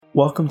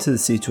Welcome to the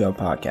C2L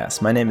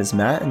podcast. My name is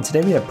Matt, and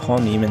today we have Paul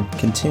Neiman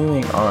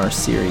continuing our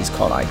series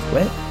called I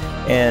Quit.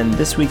 And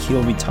this week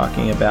he'll be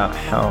talking about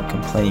how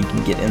complaining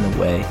can get in the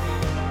way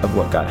of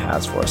what God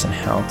has for us and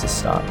how to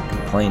stop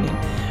complaining.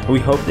 We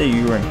hope that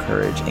you are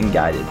encouraged and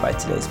guided by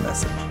today's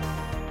message.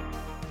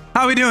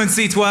 How we doing,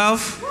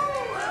 C12?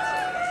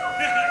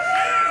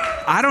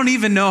 I don't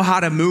even know how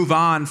to move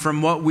on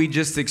from what we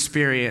just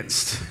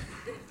experienced.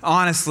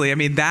 Honestly, I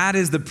mean, that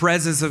is the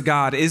presence of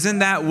God. Isn't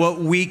that what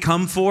we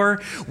come for?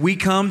 We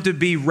come to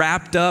be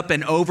wrapped up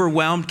and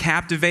overwhelmed,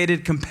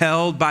 captivated,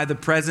 compelled by the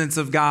presence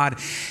of God.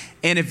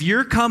 And if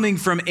you're coming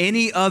from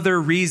any other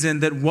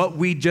reason than what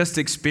we just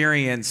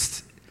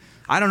experienced,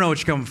 I don't know what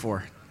you're coming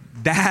for.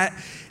 That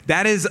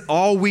is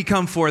all we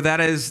come for. That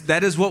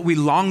is what we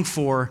long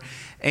for.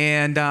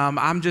 And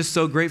I'm just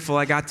so grateful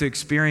I got to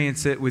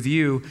experience it with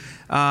you.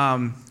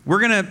 We're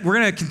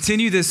gonna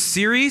continue this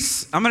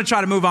series. I'm gonna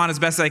try to move on as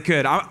best I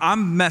could.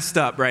 I'm messed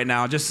up right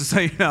now, just so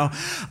you know.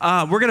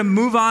 We're gonna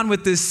move on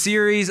with this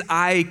series,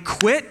 I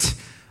Quit.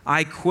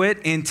 I Quit,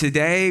 and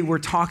today we're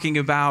talking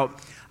about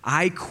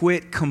I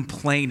quit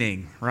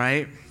complaining,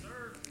 right?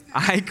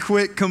 I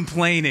quit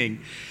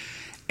complaining.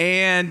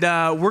 And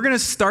we're going to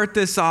start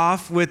this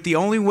off with the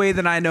only way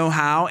that I know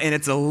how, and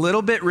it's a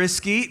little bit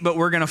risky, but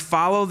we're going to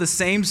follow the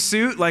same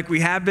suit like we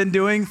have been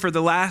doing for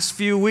the last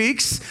few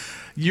weeks.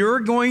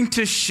 You're going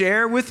to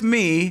share with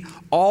me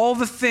all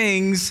the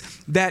things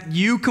that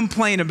you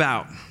complain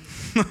about,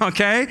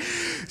 okay?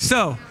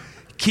 So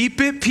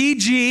keep it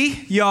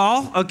PG,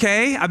 y'all,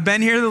 okay? I've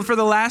been here for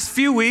the last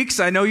few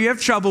weeks. I know you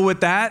have trouble with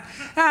that.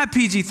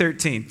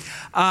 PG-13.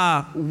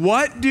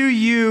 What do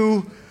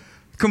you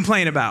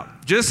complain about?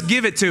 Just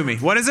give it to me.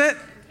 What is it?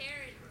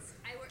 Carrots.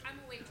 I'm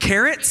a waitress.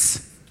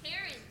 Carrots?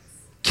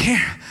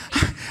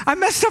 Carrots. I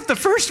messed up the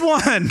first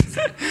one.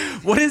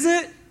 What is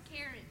it?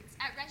 Karens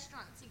at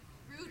restaurants.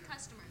 Rude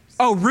customers.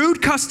 Oh,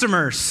 rude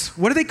customers.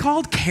 What are they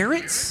called?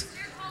 Carrots?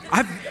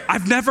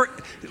 I've never.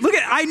 Look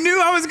at. I knew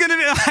it.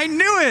 I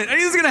knew it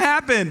was gonna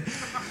happen.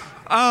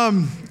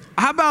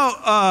 How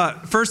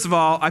about first of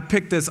all, I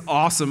picked this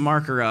awesome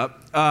marker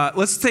up.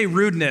 Let's say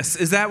rudeness.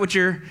 Is that what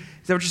you're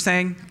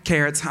saying?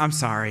 Carrots. I'm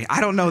sorry.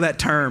 I don't know that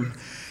term.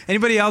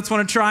 Anybody else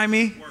want to try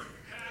me?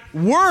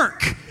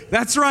 Work.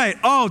 That's right.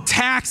 Oh,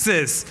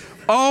 taxes.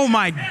 Oh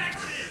my.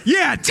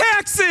 Yeah,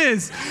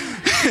 taxes.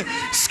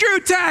 Screw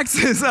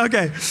taxes.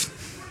 Okay.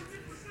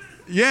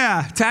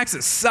 Yeah,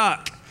 taxes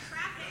suck.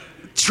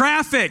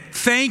 Traffic.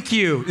 Thank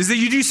you.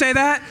 Did you say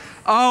that?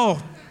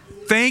 Oh,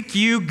 thank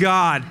you,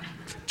 God.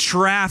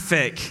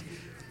 Traffic.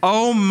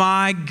 Oh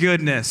my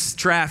goodness.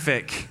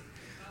 Traffic.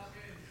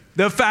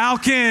 The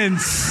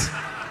Falcons.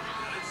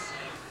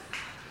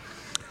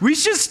 We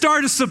should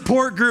start a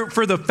support group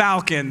for the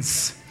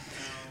Falcons.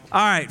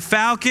 All right,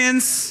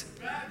 Falcons.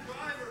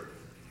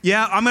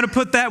 Yeah, I'm gonna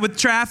put that with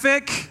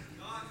traffic.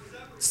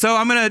 So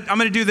I'm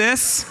gonna do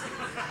this.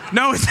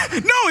 No,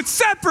 it's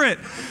separate.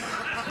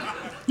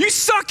 You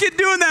suck at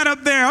doing that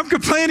up there. I'm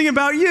complaining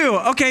about you.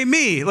 Okay,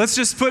 me. Let's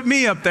just put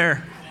me up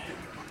there.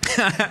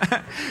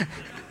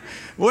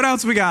 What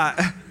else we got?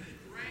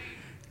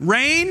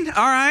 Rain,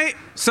 all right.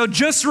 So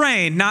just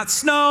rain, not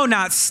snow,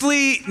 not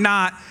sleet,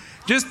 not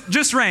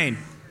just rain,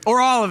 or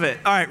all of it.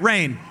 All right,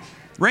 rain.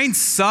 Rain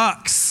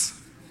sucks.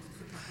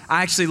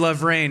 I actually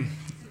love rain.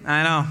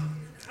 I know.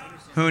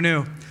 Who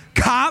knew?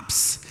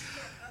 Cops.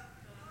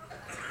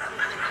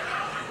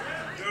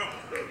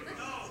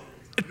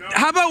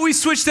 How about we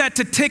switch that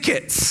to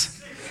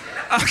tickets?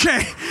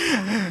 Okay.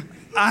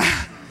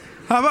 How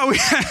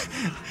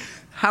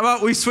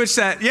about we switch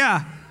that?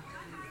 Yeah.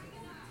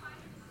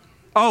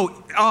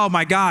 Oh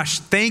my gosh,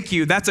 thank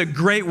you. That's a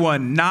great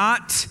one.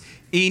 Not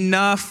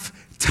enough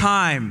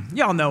time.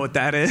 Y'all know what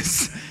that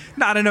is.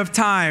 Not enough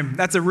time.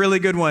 That's a really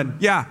good one.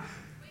 Yeah.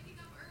 Waking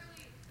up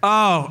early.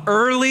 Oh,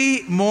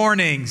 early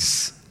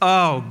mornings.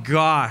 Oh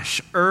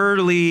gosh,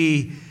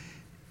 earliness.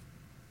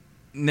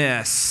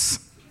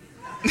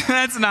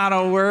 That's not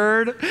a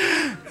word.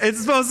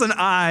 It's supposed to be an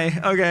I.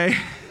 Okay.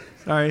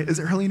 Sorry. Is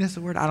earliness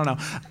a word? I don't know.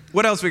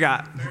 What else we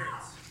got?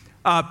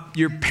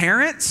 Your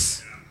parents?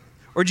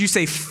 Or did you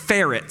say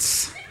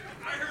ferrets? I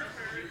heard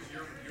ferrets.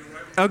 You're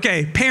right.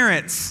 Okay,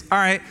 parents. All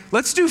right,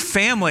 let's do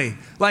family.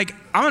 Like,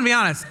 I'm gonna be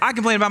honest, I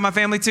complain about my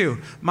family too.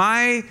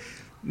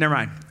 Never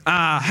mind.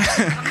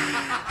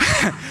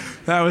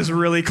 That was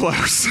really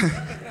close.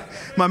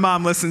 My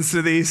mom listens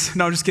to these.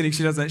 No, I'm just kidding,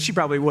 she doesn't. She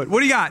probably would.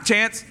 What do you got,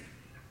 Chance?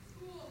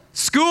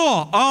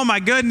 School. Oh my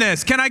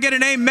goodness. Can I get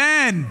an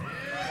amen?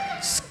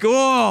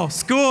 School.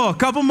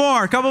 Couple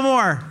more.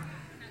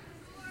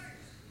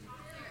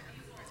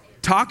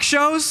 Talk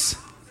shows?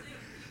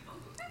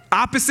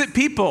 Opposite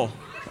people.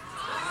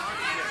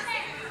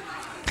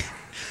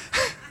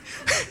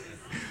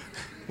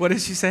 What did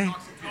she say?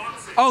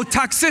 Oh,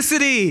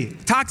 toxicity.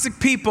 Toxic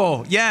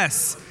people.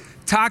 Yes.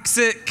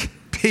 Toxic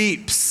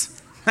peeps.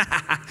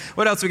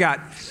 What else we got?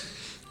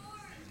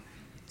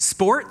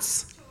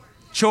 Sports?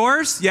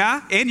 Chores?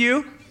 Yeah. And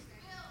you?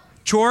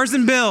 Chores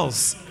and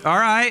bills. All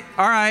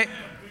right.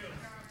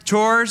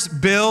 Chores,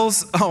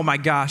 bills. Oh my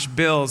gosh,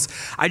 bills.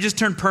 I just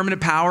turned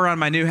permanent power on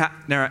my new house.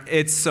 No,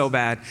 it's so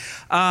bad.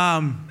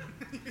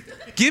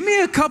 Give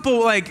me a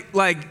couple, like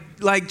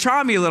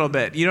try me a little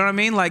bit. You know what I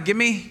mean? Like, give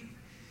me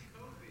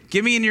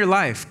in your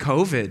life.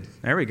 COVID.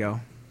 There we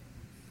go.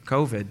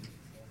 COVID.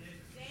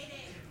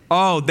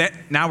 Oh,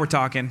 now we're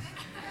talking.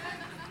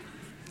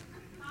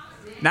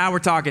 Now we're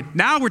talking.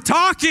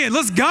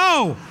 Let's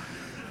go.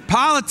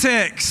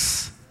 Politics.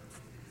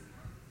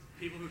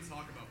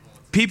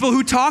 People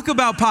who talk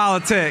about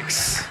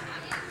politics.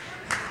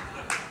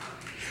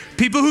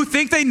 People who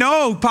think they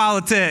know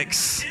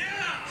politics.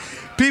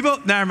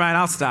 Never mind,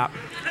 I'll stop.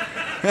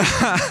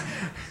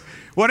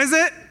 What is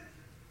it?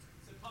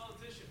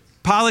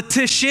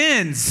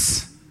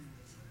 Politicians.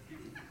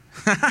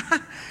 All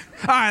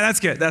right,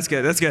 that's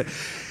good.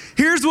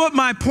 Here's what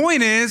my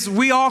point is.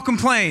 We all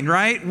complain,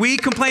 right? We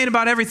complain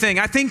about everything.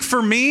 I think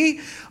for me,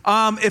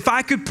 if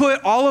I could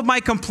put all of my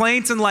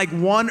complaints in like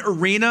one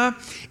arena,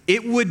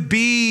 it would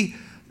be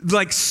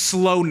like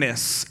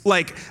slowness.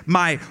 Like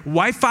my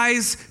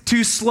Wi-Fi's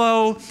too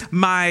slow.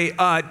 My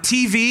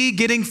TV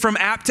getting from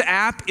app to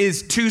app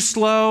is too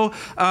slow.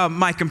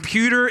 My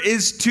computer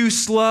is too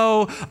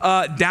slow.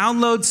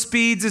 Download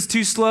speeds is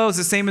too slow. It's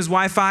the same as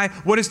Wi-Fi.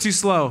 What is too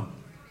slow?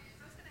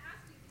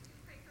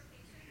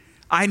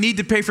 I need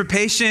to pray for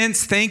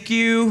patience. Thank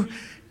you.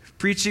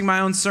 Preaching my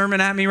own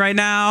sermon at me right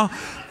now.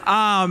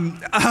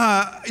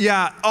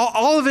 Yeah,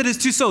 all of it is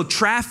too slow.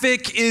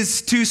 Traffic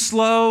is too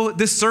slow.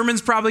 This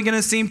sermon's probably going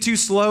to seem too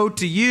slow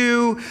to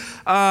you.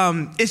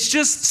 It's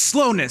just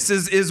slowness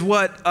is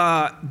what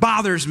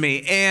bothers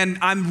me. And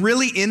I'm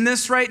really in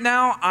this right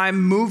now.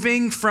 I'm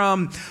moving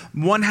from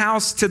one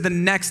house to the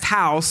next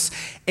house,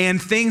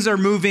 and things are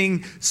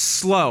moving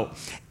slow.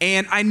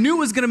 And I knew it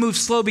was going to move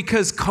slow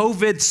because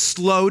COVID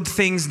slowed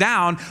things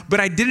down, but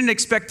I didn't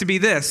expect to be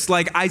this.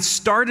 Like, I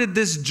started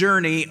this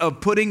journey of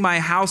putting my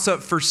house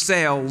up for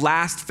sale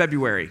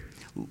February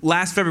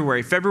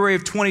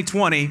of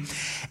 2020,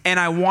 and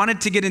I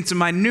wanted to get into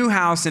my new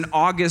house in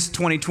August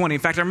 2020.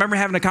 In fact, I remember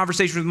having a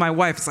conversation with my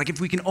wife. It's like,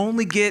 if we can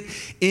only get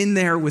in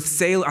there with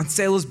on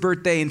Selah's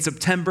birthday in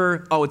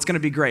September, it's going to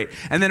be great.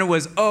 And then it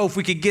was, if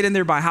we could get in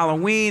there by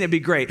Halloween, it'd be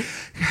great.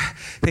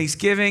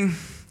 Thanksgiving,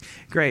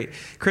 great.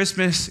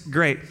 Christmas,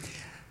 great.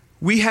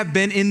 We have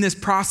been in this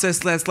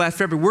process last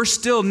February. We're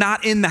still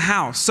not in the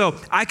house. So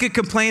I could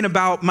complain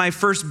about my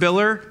first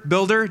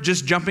builder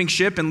just jumping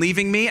ship and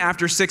leaving me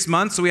after 6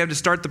 months, so we have to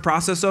start the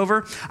process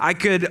over. I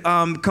could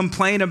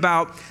complain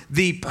about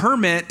the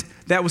permit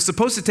that was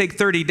supposed to take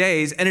 30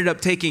 days, ended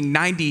up taking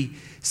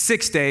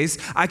 96 days.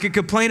 I could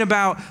complain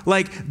about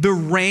like the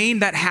rain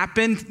that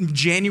happened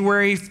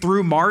January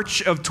through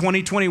March of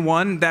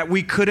 2021 that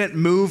we couldn't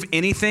move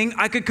anything.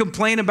 I could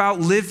complain about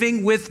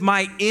living with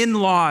my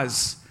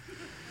in-laws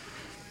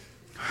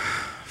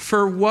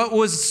for what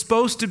was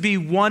supposed to be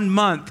 1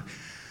 month.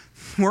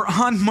 We're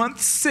on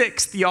month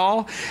 6,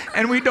 y'all,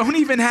 and we don't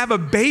even have a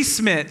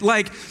basement.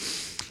 Like,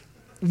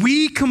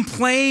 we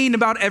complain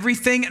about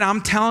everything, and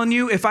I'm telling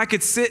you, if I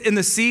could sit in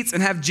the seats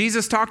and have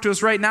Jesus talk to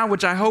us right now,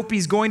 which I hope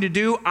he's going to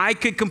do, I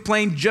could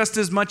complain just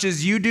as much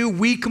as you do.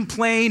 We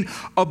complain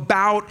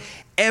about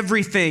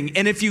everything.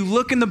 And if you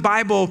look in the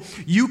Bible,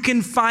 you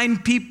can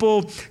find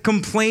people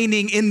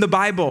complaining in the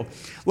Bible.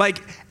 Like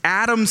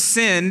Eve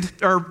sinned,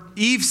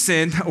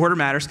 order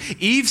matters.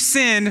 Eve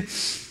sinned,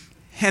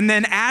 and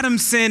then Adam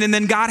sinned, and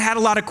then God had a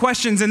lot of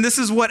questions. And this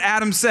is what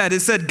Adam said. It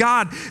said,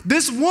 God,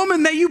 this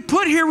woman that you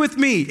put here with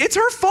me, it's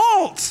her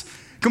fault.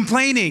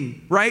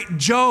 Complaining, right?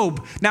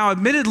 Job. Now,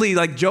 admittedly,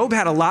 like Job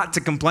had a lot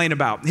to complain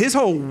about. His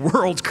whole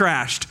world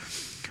crashed.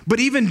 But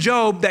even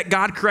Job, that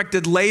God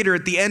corrected later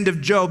at the end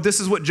of Job, this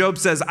is what Job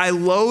says, I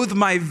loathe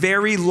my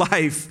very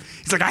life.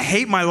 He's like, I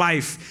hate my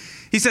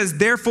life. He says,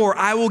 therefore,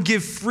 I will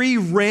give free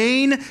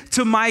rein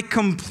to my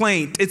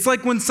complaint. It's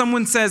like when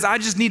someone says, I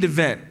just need to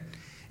vent.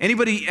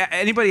 Anybody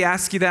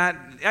ask you that?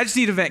 I just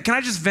need to vent. Can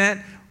I just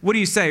vent? What do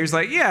you say? He's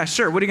like, yeah,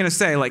 sure. What are you going to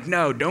say? Like,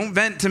 no, don't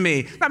vent to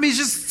me. I mean, it's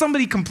just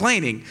somebody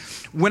complaining.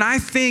 When I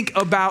think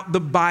about the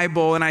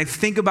Bible and I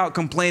think about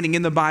complaining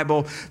in the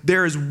Bible,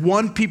 there is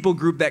one people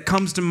group that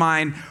comes to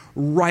mind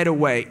right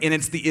away, and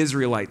it's the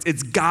Israelites.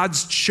 It's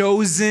God's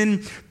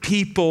chosen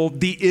people,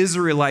 the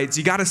Israelites.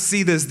 You got to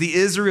see this. The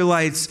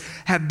Israelites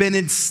have been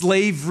in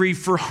slavery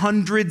for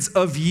hundreds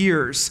of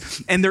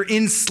years, and they're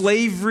in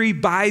slavery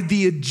by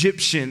the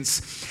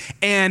Egyptians,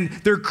 and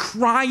they're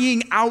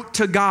crying out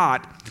to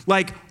God,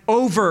 like,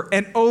 over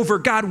and over,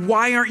 God,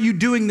 why aren't you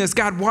doing this?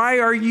 God, why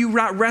are you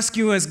not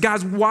rescuing us?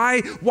 God,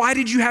 why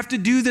did you have to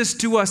do this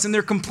to us? And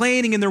they're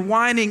complaining and they're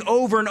whining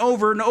over and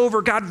over and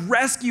over. God,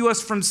 rescue us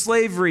from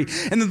slavery.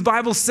 And the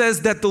Bible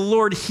says that the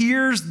Lord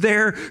hears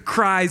their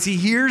cries. He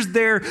hears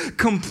their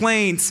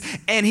complaints,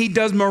 and he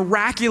does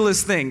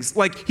miraculous things.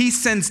 Like, he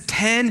sends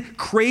 10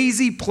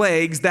 crazy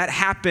plagues that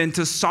happen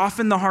to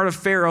soften the heart of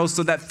Pharaoh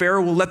so that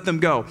Pharaoh will let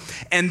them go.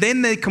 And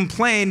then they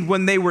complained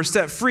when they were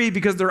set free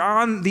because they're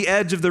on the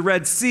edge of the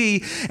Red Sea.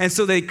 Sea. And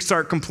so they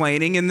start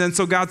complaining. And then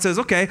so God says,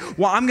 okay,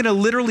 well, I'm going to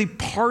literally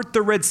part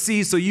the Red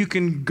Sea so you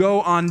can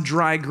go on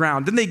dry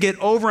ground. Then they get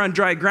over on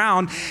dry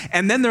ground.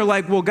 And then they're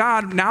like, well,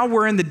 God, now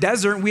we're in the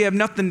desert and we have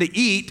nothing to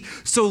eat.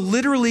 So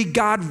literally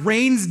God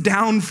rains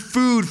down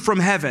food from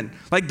heaven.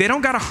 Like they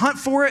don't got to hunt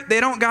for it. They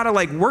don't got to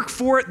like work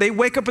for it. They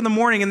wake up in the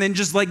morning and then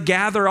just like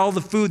gather all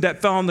the food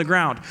that fell on the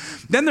ground.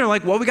 Then they're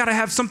like, well, we got to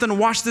have something to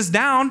wash this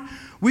down.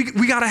 We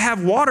got to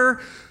have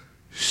water.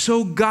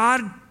 So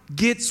God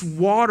gets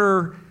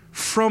water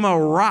from a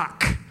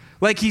rock.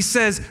 Like he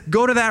says,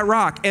 go to that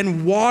rock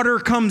and water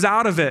comes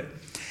out of it.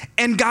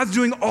 And God's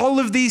doing all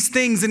of these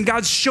things and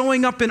God's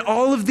showing up in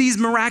all of these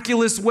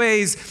miraculous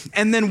ways.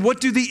 And then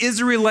what do the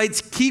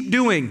Israelites keep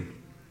doing?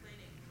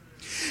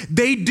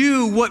 They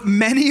do what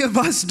many of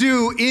us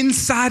do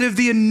inside of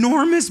the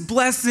enormous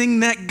blessing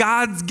that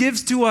God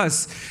gives to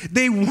us.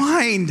 They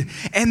whined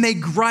and they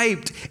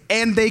griped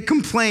and they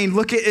complained.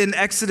 Look at in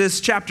Exodus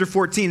chapter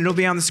 14. It'll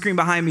be on the screen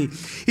behind me.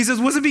 He says,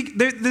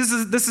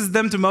 this is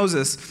them to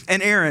Moses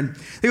and Aaron.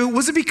 They go,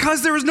 was it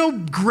because there was no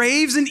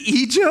graves in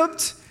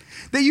Egypt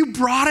that you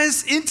brought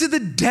us into the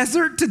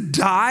desert to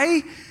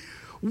die?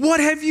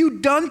 What have you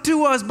done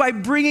to us by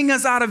bringing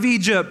us out of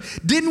Egypt?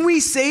 Didn't we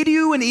say to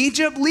you in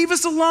Egypt, leave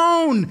us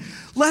alone.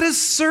 Let us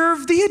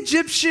serve the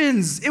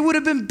Egyptians. It would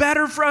have been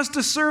better for us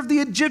to serve the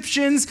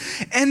Egyptians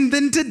and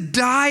then to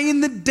die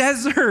in the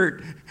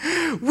desert.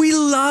 We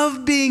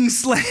love being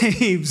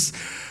slaves.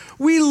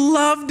 We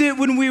loved it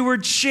when we were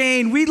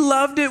chained. We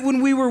loved it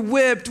when we were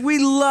whipped.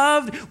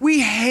 We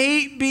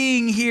hate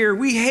being here.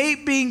 We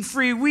hate being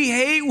free. We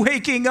hate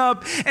waking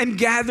up and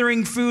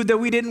gathering food that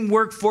we didn't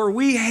work for.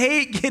 We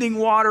hate getting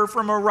water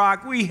from a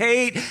rock. We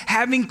hate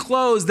having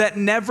clothes that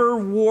never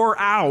wore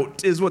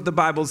out, is what the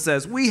Bible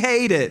says. We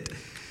hate it.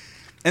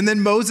 And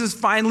then Moses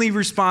finally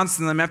responds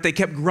to them after they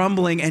kept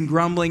grumbling and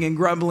grumbling and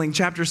grumbling.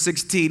 Chapter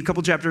 16, a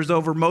couple chapters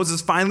over,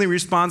 Moses finally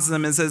responds to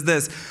them and says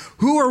this,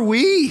 who are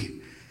we?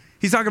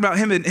 He's talking about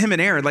him and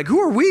Aaron. Like,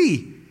 who are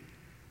we?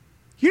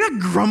 You're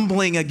not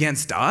grumbling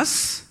against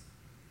us.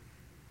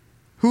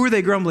 Who are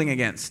they grumbling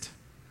against?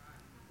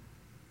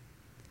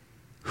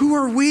 Who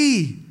are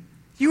we?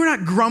 You are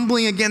not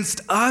grumbling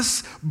against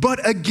us, but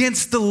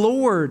against the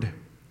Lord.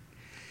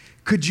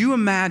 Could you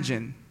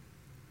imagine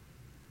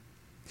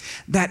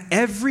that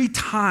every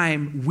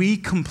time we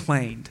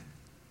complained,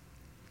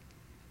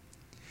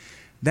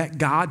 that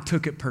God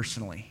took it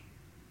personally?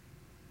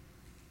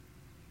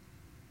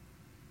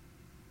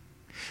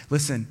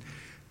 Listen,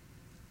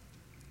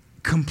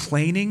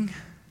 complaining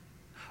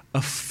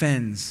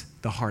offends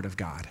the heart of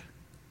God.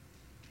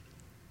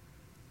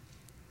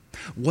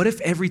 What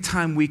if every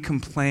time we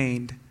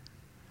complained,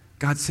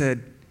 God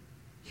said,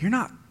 you're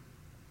not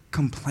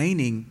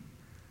complaining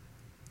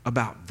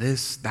about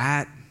this,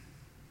 that.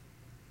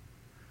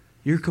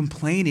 You're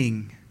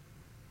complaining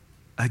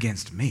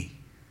against me.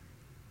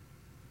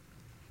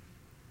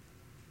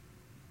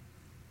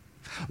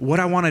 What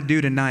I want to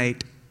do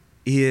tonight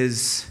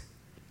is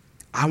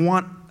I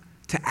want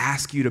to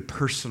ask you to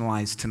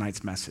personalize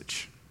tonight's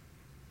message.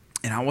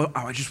 And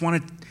I just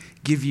want to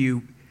give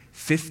you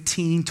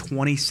 15,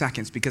 20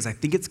 seconds because I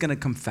think it's going to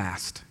come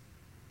fast.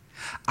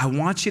 I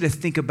want you to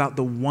think about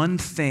the one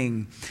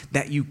thing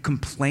that you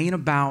complain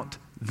about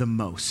the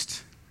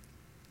most.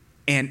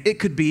 And it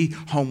could be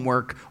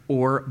homework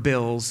or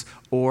bills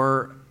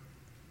or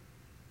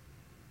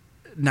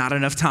not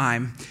enough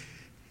time.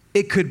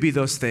 It could be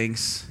those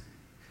things.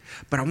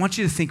 But I want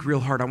you to think real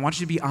hard. I want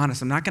you to be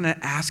honest. I'm not going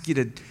to ask you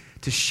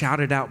to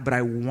shout it out, but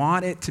I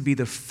want it to be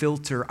the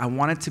filter. I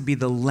want it to be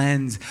the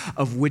lens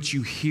of which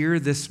you hear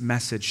this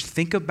message.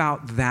 Think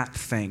about that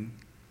thing,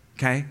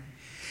 okay?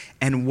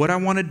 And what I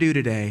want to do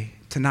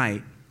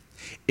tonight,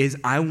 is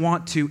I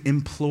want to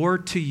implore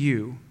to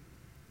you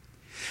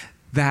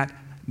that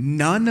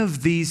none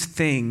of these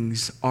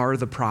things are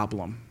the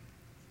problem.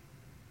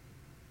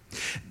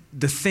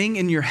 The thing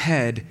in your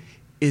head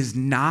is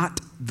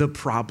not the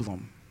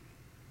problem.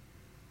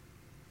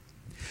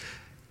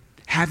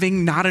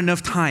 Having not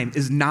enough time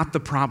is not the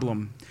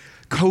problem.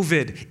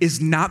 COVID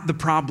is not the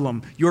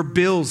problem. Your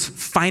bills,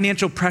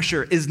 financial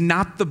pressure is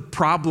not the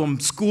problem.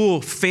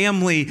 School,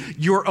 family,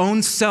 your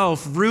own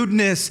self,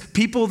 rudeness,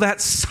 people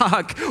that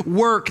suck,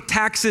 work,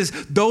 taxes,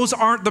 those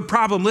aren't the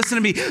problem. Listen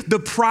to me. The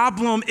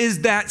problem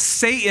is that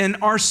Satan,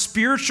 our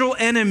spiritual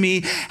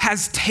enemy,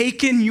 has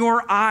taken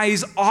your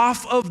eyes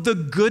off of the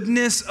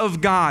goodness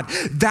of God.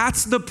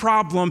 That's the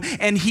problem.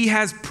 And he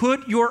has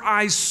put your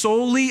eyes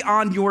solely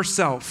on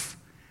yourself.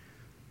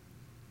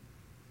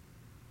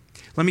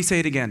 Let me say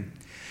it again,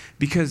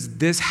 because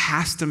this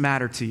has to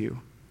matter to you.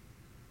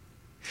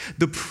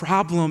 The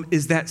problem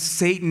is that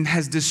Satan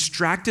has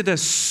distracted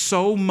us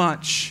so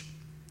much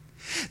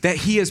that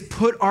he has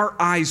put our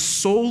eyes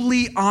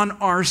solely on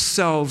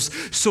ourselves.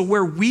 So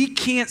where we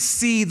can't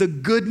see the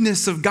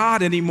goodness of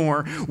God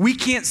anymore, we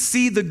can't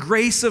see the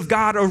grace of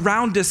God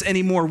around us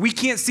anymore, we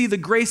can't see the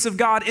grace of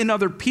God in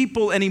other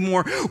people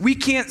anymore, we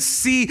can't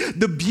see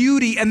the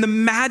beauty and the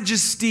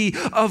majesty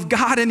of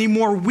God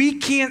anymore, we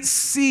can't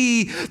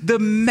see the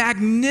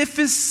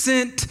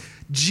magnificent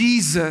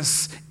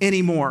Jesus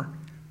anymore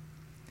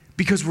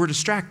because we're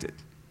distracted.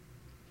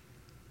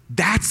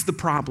 That's the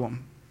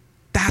problem.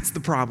 That's the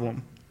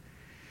problem.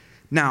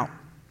 Now,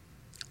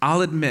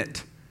 I'll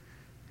admit,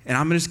 and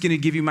I'm just going to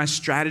give you my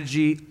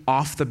strategy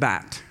off the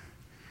bat.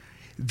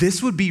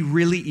 This would be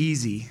really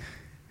easy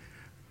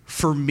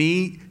for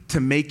me to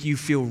make you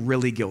feel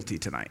really guilty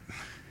tonight.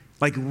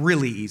 Like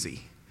really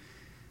easy.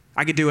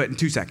 I could do it in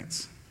 2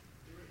 seconds.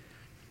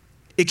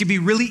 It could be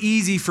really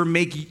easy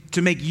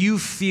to make you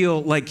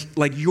feel like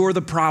you're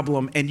the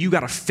problem and you got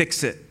to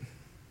fix it.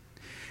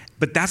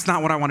 But that's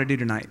not what I want to do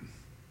tonight.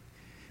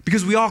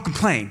 Because we all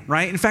complain,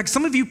 right? In fact,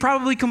 some of you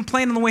probably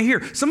complain on the way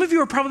here. Some of you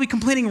are probably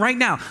complaining right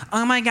now.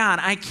 Oh my God,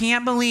 I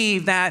can't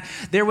believe that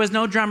there was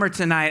no drummer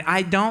tonight.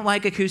 I don't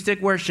like acoustic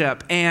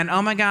worship. And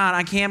oh my God,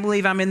 I can't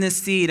believe I'm in this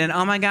seat. And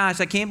oh my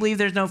gosh, I can't believe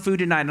there's no food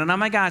tonight. And oh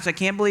my gosh, I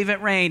can't believe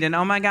it rained. And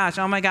oh my gosh,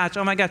 oh my gosh,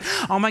 oh my gosh,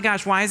 oh my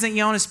gosh, why isn't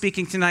Yona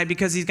speaking tonight?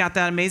 Because he's got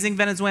that amazing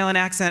Venezuelan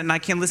accent and I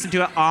can listen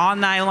to it all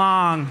night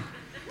long.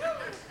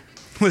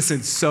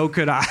 Listen, so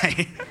could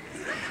I.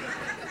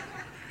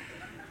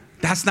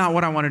 That's not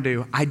what I want to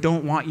do. I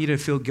don't want you to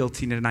feel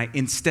guilty tonight.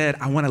 Instead,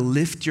 I want to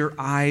lift your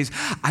eyes.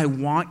 I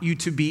want you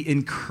to be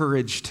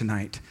encouraged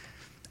tonight.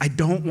 I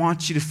don't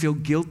want you to feel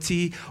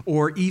guilty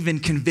or even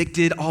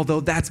convicted, although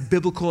that's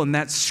biblical and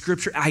that's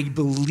scripture. I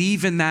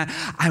believe in that.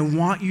 I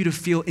want you to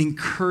feel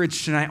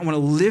encouraged tonight. I want to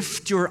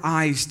lift your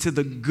eyes to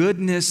the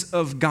goodness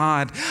of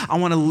God. I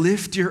want to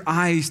lift your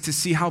eyes to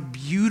see how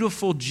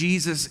beautiful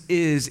Jesus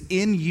is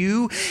in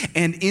you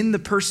and in the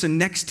person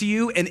next to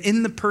you and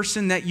in the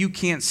person that you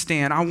can't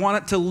stand. I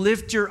want it to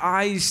lift your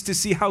eyes to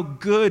see how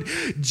good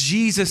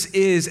Jesus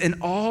is and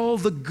all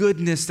the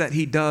goodness that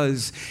he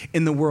does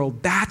in the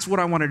world. That's what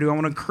I want to do. I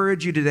want to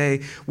encourage you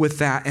today with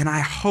that, and I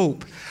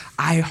hope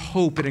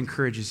it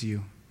encourages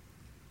you.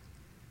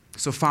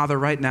 So Father,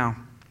 right now,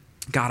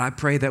 God, I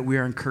pray that we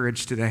are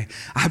encouraged today.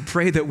 I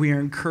pray that we are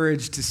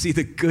encouraged to see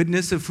the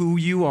goodness of who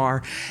you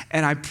are,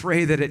 and I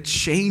pray that it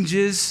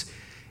changes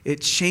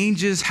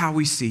how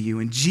we see you.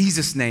 In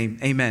Jesus' name,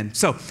 amen.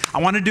 So I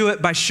want to do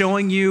it by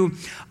showing you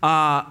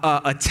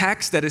a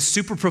text that is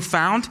super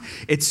profound.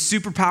 It's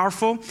super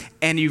powerful,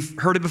 and you've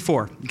heard it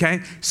before,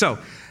 okay? So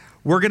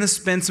we're going to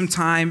spend some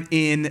time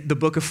in the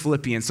book of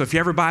Philippians. So if you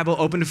have your Bible,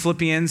 open to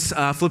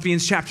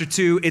Philippians chapter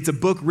 2. It's a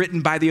book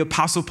written by the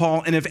Apostle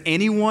Paul. And if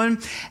anyone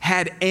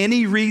had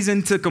any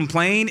reason to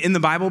complain in the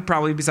Bible,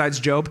 probably besides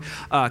Job,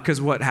 because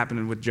what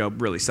happened with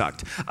Job really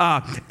sucked,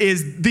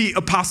 is the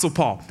Apostle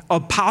Paul.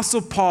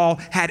 Apostle Paul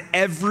had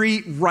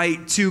every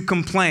right to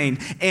complain.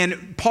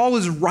 And Paul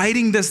is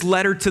writing this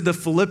letter to the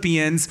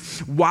Philippians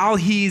while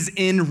he's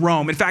in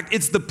Rome. In fact,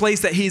 it's the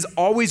place that he's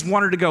always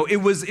wanted to go. It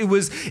was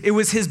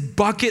his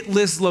bucket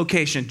list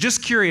location.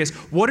 Just curious,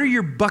 what are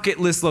your bucket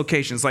list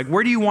locations? Like,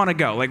 where do you want to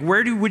go? Like,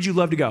 would you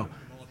love to go?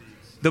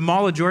 Maldives. The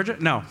Mall of Georgia?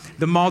 No,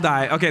 the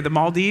Maldives. Okay, the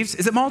Maldives.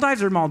 Is it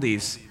Maldives or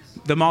Maldives?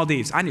 The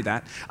Maldives. I knew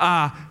that.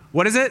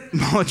 What is it?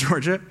 Mall of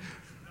Georgia.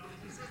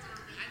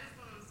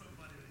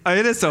 Oh,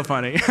 it is so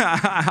funny.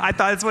 I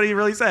thought that's what he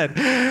really said.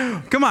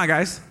 Come on,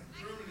 guys.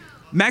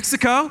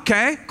 Mexico.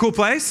 Okay, cool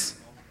place.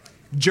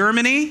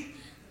 Germany.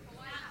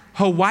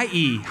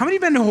 Hawaii. How many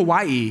have been to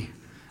Hawaii?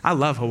 I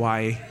love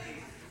Hawaii.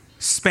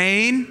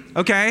 Spain,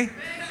 okay.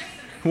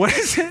 What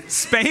is it?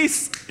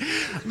 Space?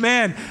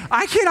 Man,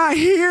 I cannot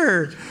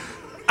hear.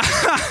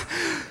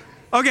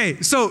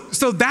 Okay, so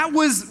that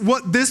was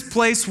what this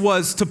place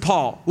was to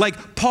Paul.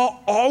 Like,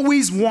 Paul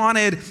always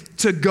wanted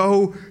to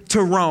go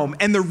to Rome.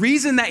 And the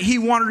reason that he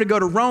wanted to go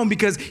to Rome,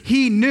 because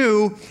he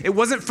knew it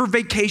wasn't for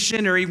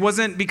vacation, or he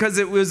wasn't because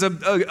it was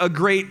a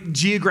great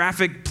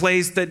geographic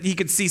place that he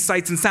could see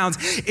sights and sounds.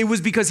 It was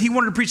because he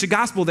wanted to preach the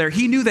gospel there.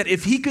 He knew that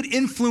if he could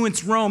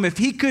influence Rome, if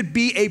he could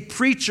be a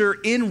preacher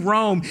in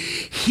Rome,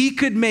 he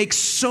could make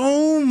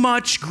so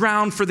much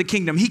ground for the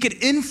kingdom. He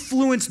could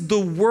influence the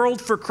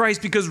world for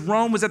Christ because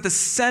Rome was at the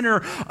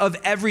center of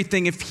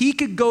everything. If he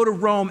could go to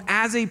Rome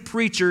as a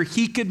preacher,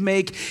 he could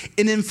make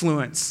an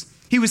influence.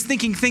 He was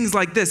thinking things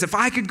like this: if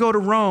I could go to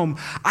Rome,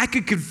 I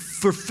could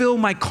fulfill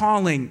my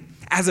calling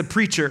as a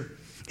preacher.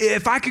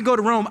 If I could go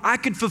to Rome, I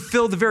could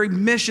fulfill the very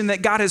mission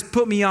that God has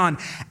put me on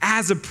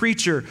as a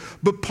preacher.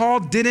 But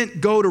Paul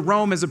didn't go to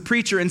Rome as a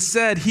preacher.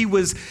 Instead, he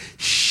was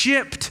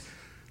shipped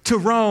to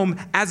Rome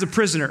as a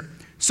prisoner.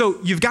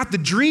 So you've got the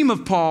dream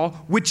of Paul,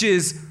 which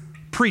is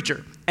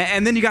preacher.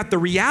 And then you got the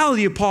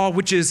reality of Paul,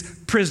 which is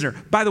prisoner.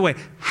 By the way,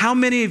 how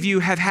many of you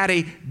have had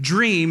a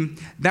dream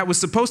that was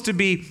supposed to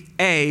be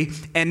A,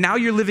 and now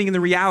you're living in the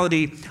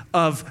reality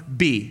of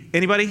B?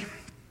 Anybody?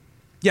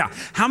 Yeah.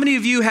 How many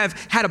of you have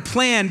had a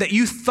plan that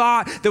you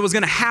thought that was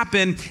going to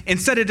happen,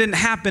 instead it didn't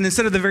happen,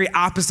 instead of the very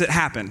opposite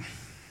happened?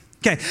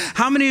 Okay.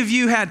 How many of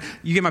you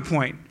you get my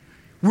point.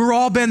 We're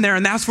all been there,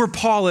 and that's where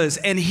Paul is,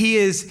 and he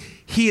is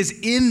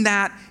in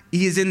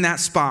that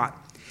spot.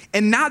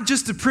 And not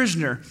just a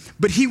prisoner,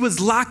 but he was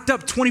locked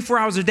up 24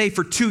 hours a day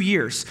for 2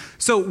 years.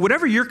 So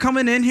whatever you're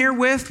coming in here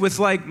with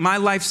like, my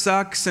life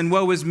sucks and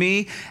woe is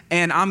me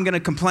and I'm going to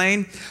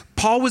complain,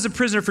 Paul was a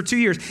prisoner for 2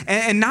 years.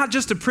 And not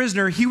just a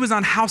prisoner, he was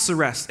on house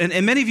arrest.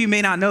 And many of you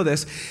may not know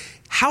this.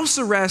 House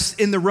arrest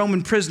in the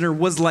Roman prisoner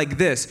was like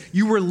this.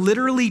 You were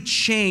literally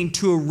chained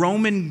to a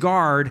Roman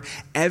guard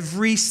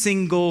every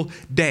single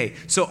day.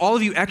 So all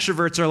of you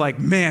extroverts are like,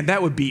 man,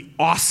 that would be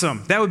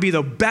awesome. That would be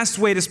the best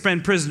way to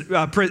spend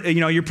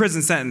your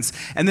prison sentence.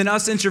 And then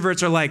us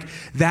introverts are like,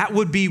 that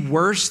would be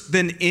worse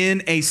than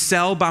in a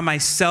cell by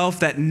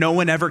myself that no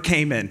one ever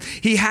came in.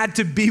 He had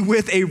to be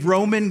with a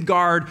Roman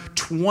guard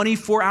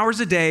 24 hours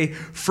a day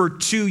for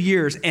 2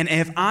 years. And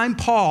if I'm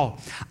Paul,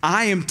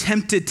 I am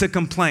tempted to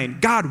complain.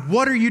 God,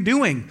 what are you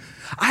doing?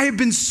 I have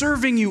been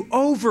serving you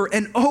over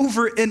and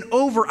over and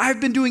over. I've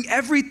been doing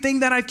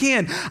everything that I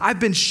can. I've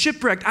been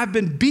shipwrecked. I've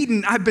been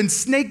beaten. I've been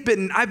snake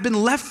bitten. I've been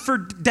left for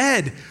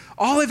dead.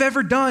 All I've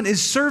ever done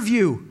is serve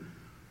you.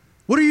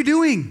 What are you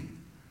doing?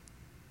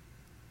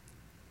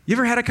 You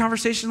ever had a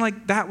conversation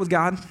like that with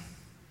God?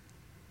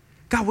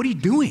 God, what are you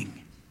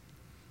doing?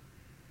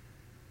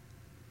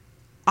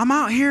 I'm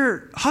out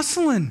here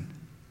hustling.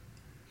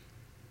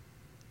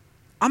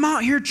 I'm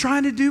out here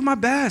trying to do my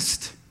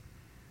best.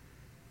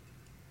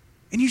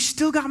 And you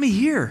still got me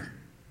here.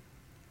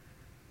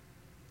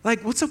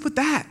 Like, what's up with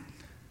that?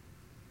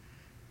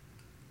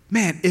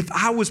 Man, if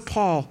I was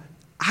Paul,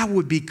 I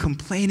would be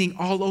complaining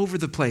all over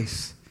the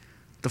place.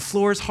 The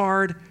floor is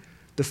hard.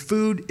 The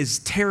food is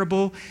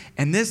terrible.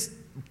 And this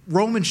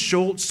Roman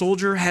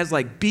soldier has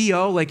like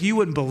BO, like you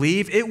wouldn't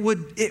believe.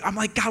 I'm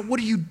like, God, what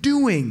are you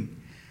doing?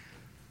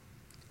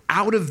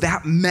 Out of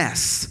that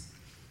mess,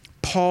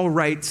 Paul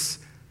writes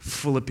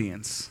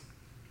Philippians.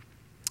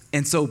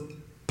 And so,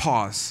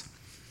 pause.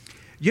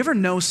 You ever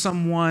know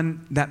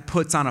someone that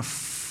puts on a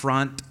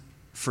front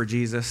for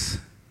Jesus?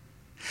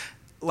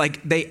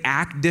 Like they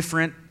act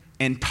different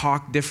and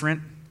talk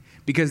different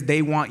because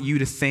they want you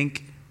to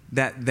think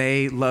that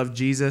they love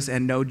Jesus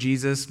and know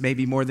Jesus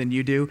maybe more than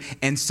you do.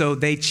 And so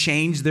they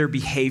change their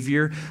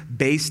behavior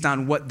based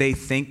on what they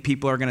think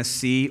people are going to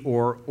see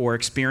or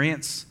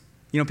experience.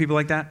 You know people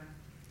like that?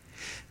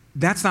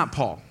 That's not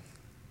Paul.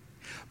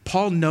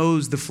 Paul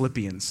knows the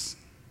Philippians.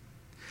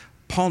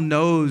 Paul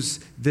knows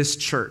this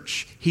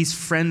church. He's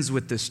friends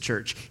with this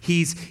church.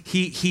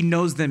 He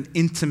knows them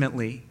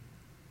intimately.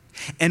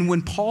 And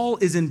when Paul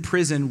is in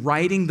prison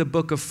writing the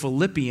book of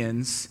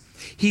Philippians,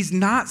 he's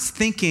not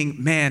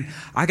thinking, man,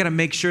 I got to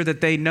make sure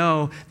that they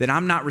know that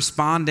I'm not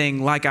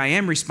responding like I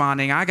am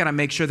responding. I got to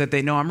make sure that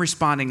they know I'm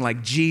responding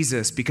like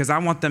Jesus because I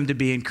want them to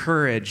be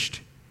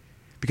encouraged.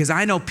 Because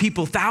I know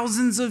people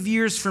thousands of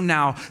years from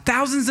now,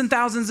 thousands and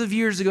thousands of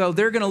years ago,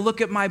 they're going to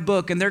look at my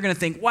book and they're going to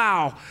think,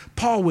 wow,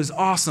 Paul was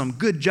awesome.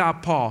 Good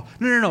job, Paul.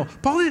 No.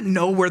 Paul didn't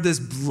know where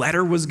this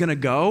letter was going to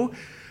go.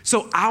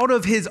 So out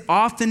of his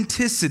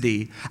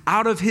authenticity,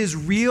 out of his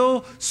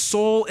real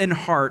soul and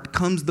heart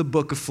comes the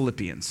book of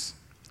Philippians.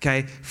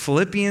 Okay?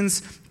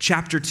 Philippians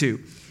chapter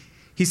 2.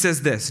 He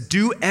says this,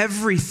 do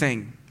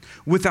everything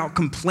without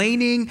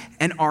complaining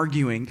and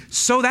arguing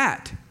so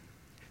that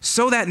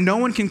no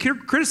one can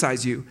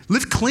criticize you.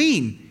 Live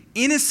clean,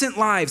 innocent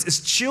lives as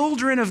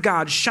children of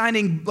God,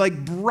 shining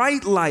like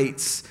bright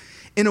lights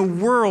in a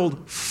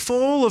world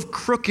full of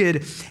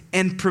crooked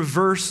and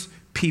perverse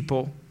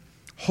people.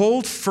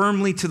 Hold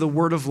firmly to the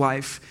word of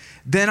life.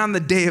 Then on the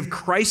day of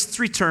Christ's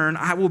return,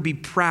 I will be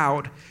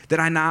proud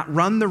that I not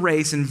run the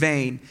race in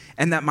vain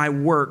and that my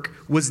work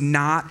was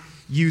not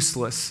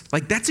useless.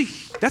 Like that's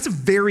a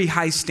very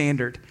high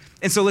standard.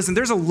 And so listen,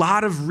 there's a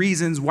lot of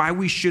reasons why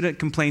we shouldn't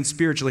complain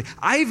spiritually.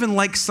 I even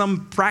like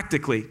some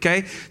practically,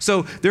 okay?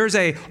 So there's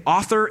a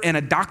author and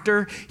a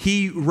doctor.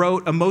 He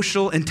wrote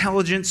Emotional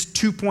Intelligence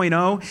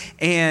 2.0.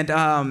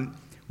 And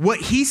what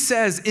he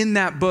says in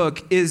that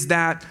book is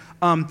that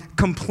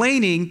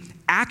complaining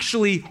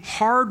actually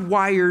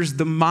hardwires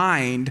the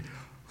mind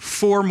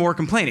for more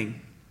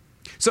complaining.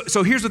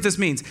 So here's what this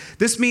means.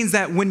 This means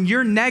that when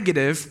you're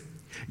negative,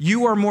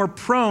 you are more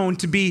prone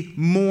to be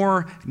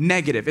more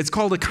negative. It's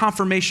called a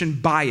confirmation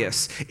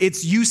bias.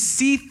 It's you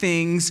see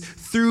things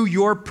through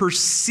your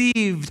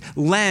perceived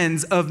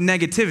lens of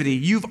negativity.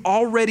 You've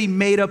already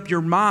made up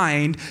your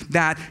mind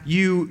that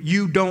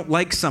you don't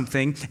like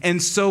something.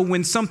 And so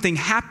when something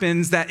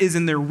happens that is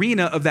in the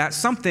arena of that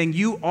something,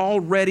 you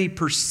already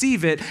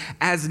perceive it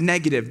as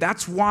negative.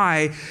 That's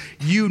why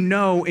you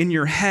know in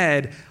your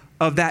head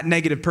of that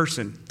negative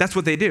person. That's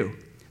what they do.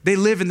 They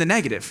live in the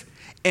negative.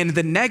 And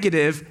the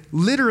negative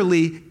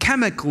literally,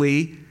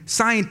 chemically,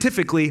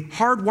 scientifically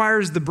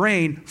hardwires the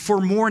brain for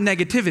more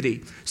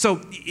negativity. So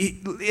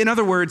in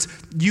other words,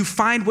 you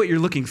find what you're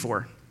looking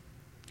for.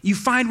 You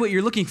find what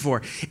you're looking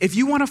for. If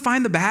you want to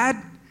find the bad,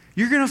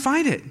 you're going to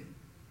find it.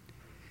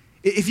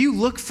 If you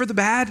look for the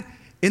bad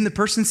in the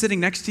person sitting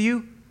next to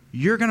you,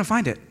 you're going to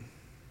find it.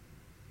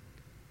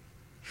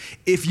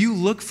 If you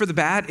look for the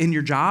bad in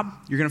your job,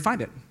 you're going to find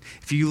it.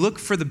 If you look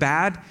for the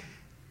bad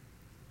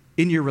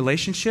in your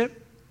relationship,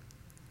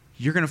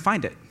 you're going to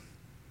find it.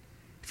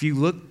 If you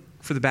look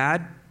for the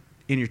bad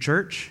in your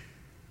church,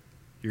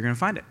 you're going to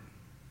find it.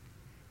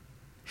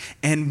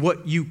 And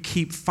what you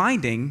keep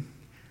finding,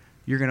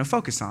 you're going to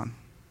focus on.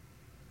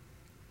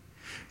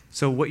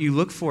 So what you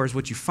look for is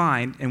what you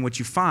find, and what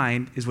you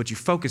find is what you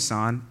focus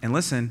on. And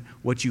listen,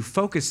 what you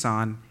focus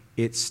on,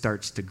 it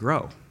starts to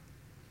grow.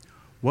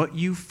 What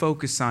you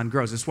focus on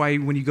grows. That's why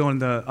when you go in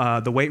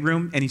the weight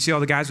room and you see all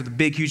the guys with the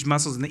big, huge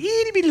muscles and the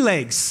itty-bitty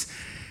legs,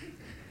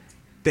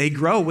 they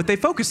grow what they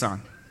focus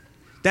on.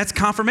 That's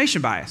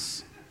confirmation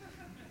bias.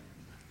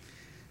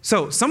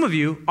 So some of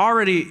you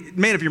already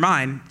made up your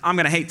mind, I'm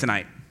going to hate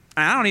tonight.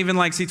 And I don't even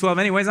like C12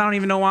 anyways. I don't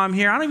even know why I'm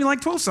here. I don't even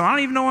like 12, so I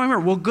don't even know why I'm here.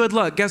 Well, good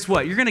luck. Guess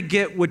what? You're going to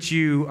get what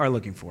you are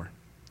looking for.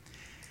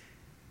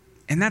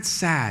 And that's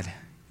sad.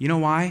 You know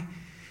why?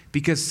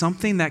 Because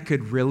something that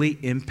could really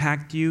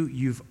impact you,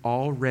 you've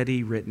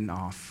already written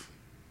off.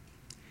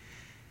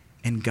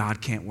 And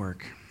God can't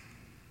work.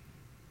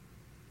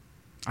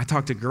 I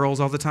talk to girls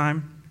all the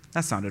time.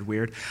 That sounded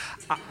weird.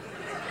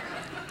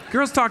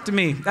 Girls talk to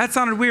me. That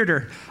sounded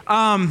weirder.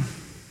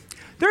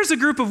 There's a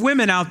group of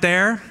women out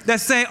there that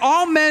say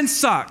all men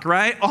suck,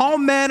 right? All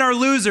men are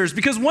losers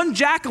because one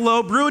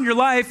jackalope ruined your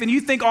life and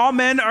you think all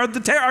men are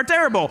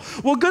terrible.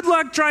 Well, good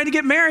luck trying to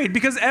get married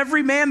because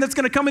every man that's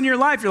going to come in your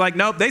life, you're like,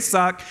 nope, they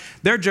suck.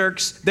 They're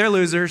jerks. They're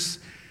losers.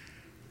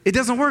 It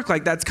doesn't work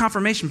like that. It's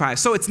confirmation bias.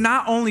 So it's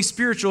not only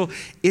spiritual,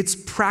 it's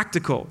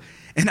practical.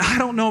 And I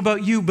don't know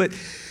about you, but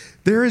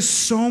there is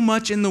so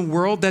much in the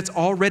world that's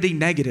already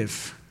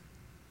negative.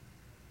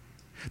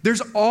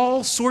 There's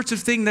all sorts of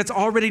things that's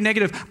already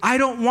negative. I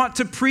don't want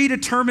to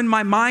predetermine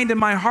my mind and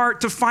my heart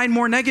to find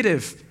more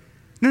negative.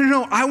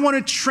 No. I want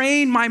to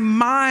train my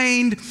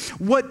mind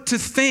what to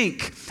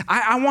think.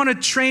 I want to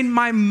train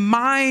my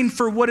mind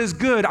for what is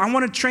good. I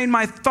want to train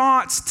my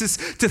thoughts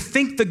to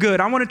think the good.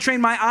 I want to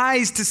train my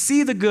eyes to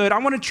see the good. I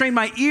want to train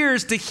my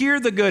ears to hear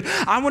the good.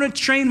 I want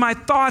to train my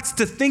thoughts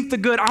to think the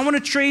good. I want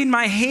to train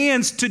my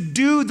hands to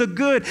do the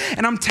good.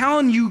 And I'm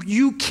telling you,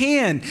 you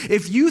can.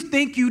 If you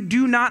think you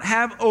do not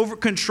have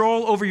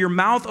control over your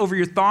mouth, over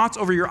your thoughts,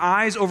 over your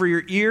eyes, over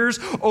your ears,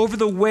 over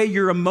the way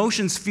your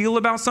emotions feel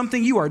about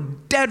something, you are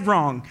dead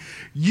wrong.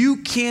 You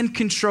can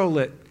control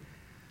it.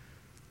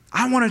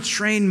 I want to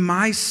train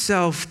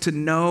myself to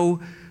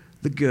know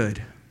the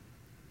good.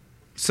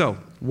 So,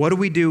 what do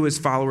we do as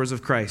followers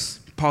of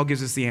Christ? Paul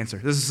gives us the answer.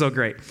 This is so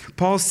great.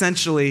 Paul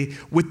essentially,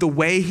 with the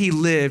way he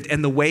lived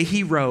and the way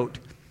he wrote,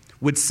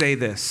 would say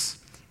this: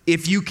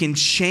 if you can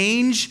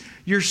change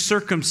your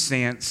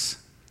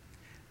circumstance,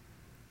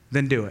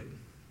 then do it.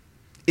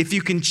 If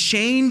you can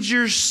change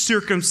your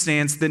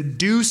circumstance, then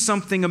do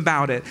something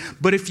about it.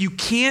 But if you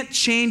can't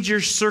change your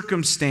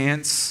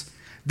circumstance,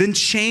 then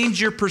change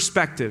your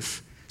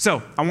perspective.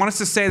 So I want us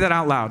to say that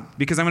out loud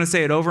because I'm going to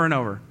say it over and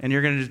over. And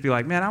you're going to just be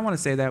like, man, I want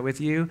to say that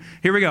with you.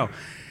 Here we go.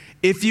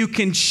 If you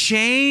can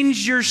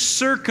change your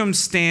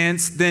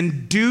circumstance,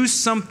 then do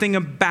something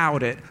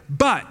about it.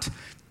 But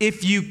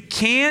if you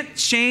can't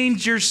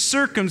change your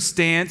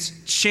circumstance,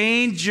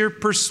 change your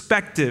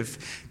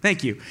perspective.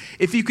 Thank you.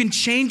 If you can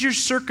change your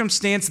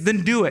circumstance,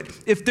 then do it.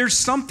 If there's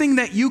something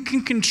that you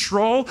can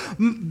control,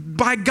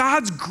 by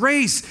God's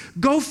grace,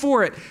 go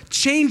for it.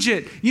 Change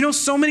it. You know,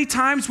 so many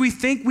times we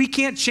think we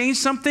can't change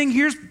something.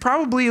 Here's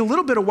probably a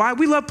little bit of why.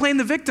 We love playing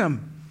the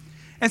victim.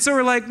 And so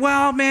we're like,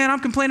 well, man, I'm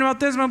complaining about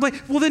this.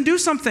 Well, then do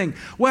something.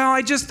 Well,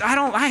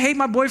 I hate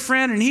my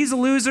boyfriend and he's a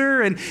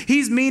loser and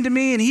he's mean to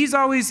me and he's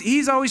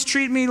always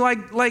treating me like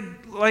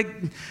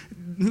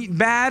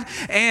bad.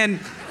 And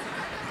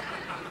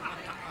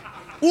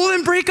well,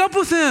 then break up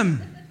with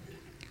him.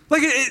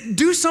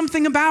 Do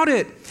something about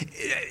it.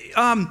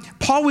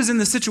 Paul was in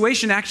the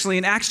situation actually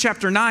in Acts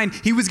chapter 9.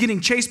 He was getting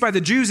chased by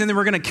the Jews and they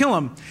were going to kill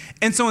him.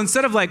 And so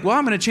instead of I'm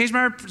going to change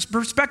my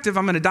perspective,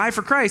 I'm going to die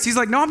for Christ. He's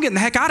like, no, I'm getting the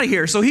heck out of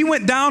here. So he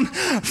went down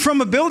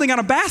from a building on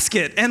a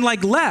basket and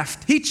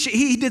left.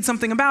 He did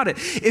something about it.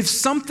 If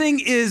something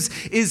is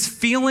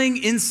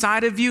feeling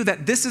inside of you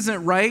that this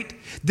isn't right,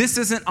 this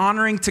isn't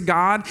honoring to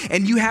God,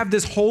 and you have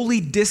this holy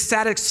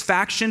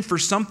dissatisfaction for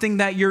something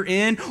that you're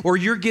in or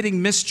you're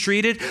getting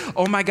mistreated,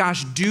 oh my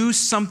gosh, do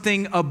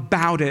something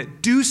about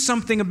it. Do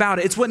something about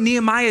it. It's what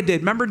Nehemiah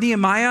did. Remember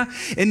Nehemiah?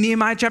 In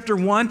Nehemiah chapter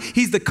 1,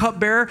 he's the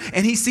cupbearer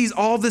and he sees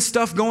all this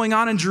stuff going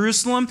on in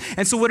Jerusalem.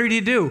 And so what did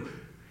he do?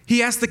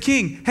 He asked the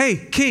king, hey,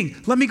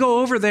 king, let me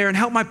go over there and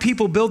help my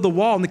people build the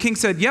wall. And the king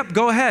said, yep,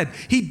 go ahead.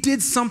 He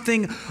did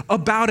something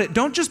about it.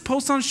 Don't just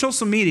post on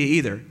social media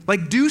either.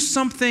 Do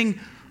something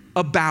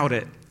about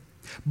it.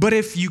 But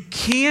if you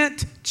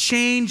can't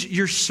change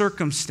your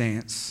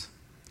circumstance,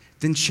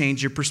 then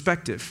change your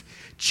perspective.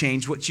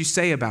 Change what you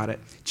say about it.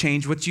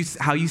 Change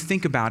how you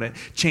think about it.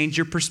 Change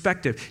your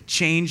perspective.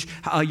 Change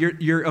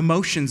your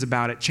emotions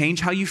about it. Change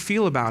how you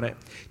feel about it.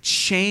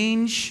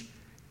 Change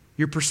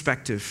your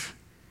perspective.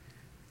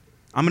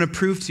 I'm going to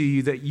prove to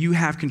you that you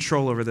have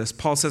control over this.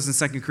 Paul says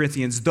in 2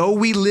 Corinthians, though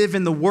we live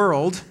in the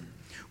world,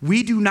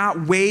 we do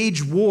not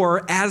wage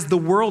war as the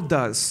world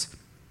does.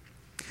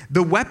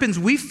 The weapons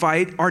we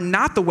fight are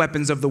not the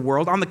weapons of the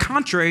world. On the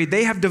contrary,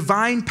 they have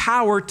divine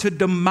power to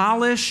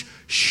demolish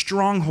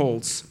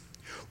strongholds.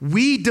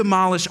 We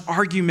demolish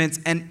arguments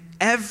and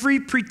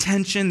every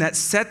pretension that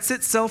sets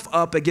itself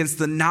up against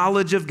the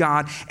knowledge of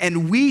God,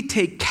 and we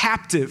take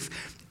captive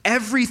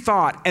every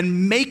thought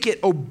and make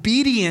it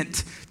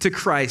obedient to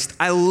Christ.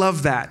 I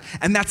love that.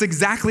 And that's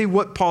exactly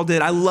what Paul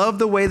did. I love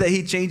the way that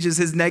he changes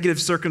his negative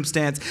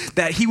circumstance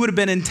that he would have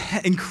been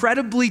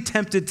incredibly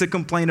tempted to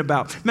complain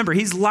about. Remember,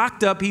 he's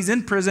locked up, he's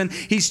in prison,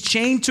 he's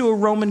chained to a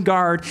Roman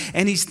guard,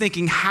 and he's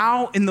thinking,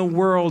 how in the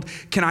world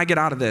can I get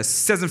out of this?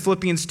 It says in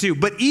Philippians 2,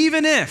 but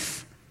even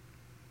if,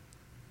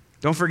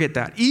 don't forget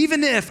that,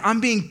 even if I'm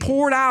being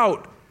poured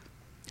out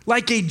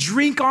like a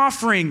drink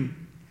offering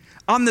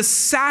on the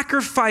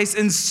sacrifice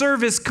and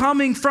service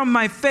coming from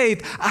my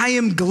faith, I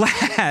am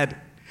glad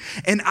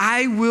and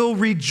I will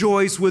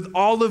rejoice with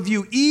all of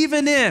you,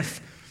 even if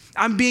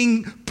I'm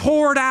being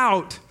poured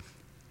out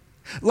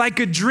like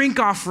a drink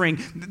offering.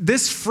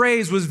 This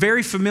phrase was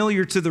very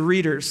familiar to the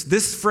readers.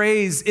 This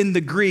phrase in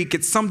the Greek,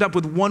 it's summed up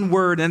with one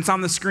word, and it's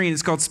on the screen.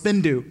 It's called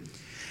spindou.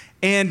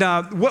 And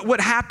what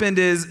happened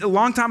is, a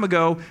long time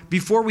ago,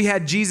 before we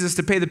had Jesus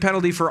to pay the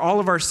penalty for all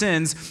of our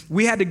sins,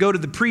 we had to go to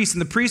the priest,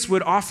 and the priest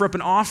would offer up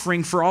an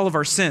offering for all of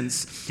our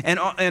sins. And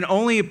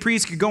only a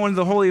priest could go into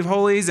the Holy of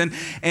Holies.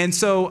 And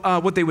so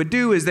what they would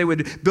do is they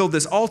would build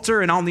this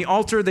altar, and on the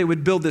altar they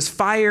would build this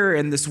fire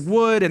and this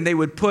wood, and they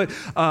would put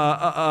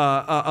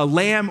a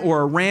lamb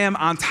or a ram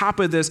on top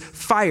of this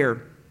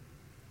fire.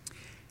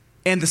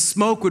 And the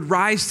smoke would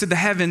rise to the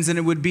heavens, and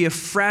it would be a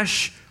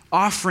fresh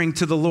offering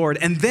to the Lord.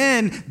 And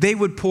then they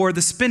would pour the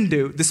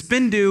spindou. The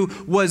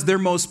spindou was their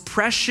most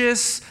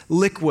precious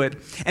liquid.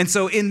 And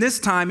so in this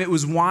time, it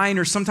was wine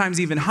or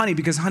sometimes even honey,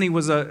 because honey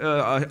was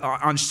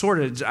on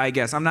shortage, I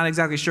guess. I'm not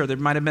exactly sure. There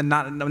might have been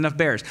not enough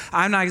bears.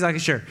 I'm not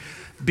exactly sure.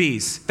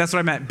 Bees. That's what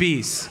I meant,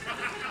 bees.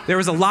 There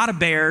was a lot of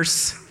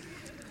bears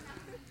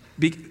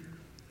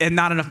and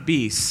not enough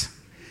bees.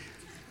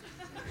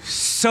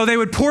 So they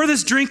would pour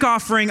this drink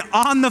offering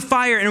on the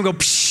fire, and it would go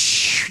psh.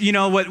 You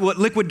know, what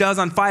liquid does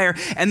on fire,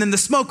 and then the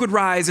smoke would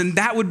rise, and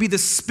that would be the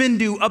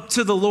spindou up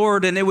to the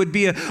Lord, and it would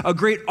be a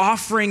great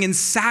offering and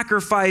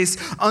sacrifice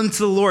unto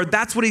the Lord.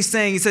 That's what he's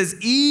saying. He says,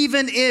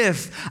 even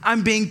if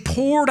I'm being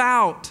poured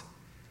out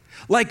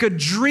like a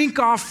drink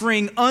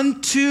offering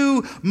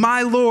unto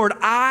my Lord,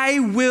 I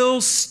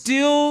will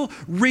still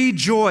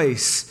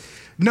rejoice.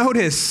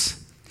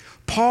 Notice,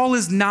 Paul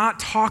is not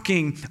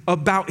talking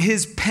about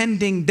his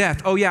pending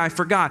death. Oh yeah, I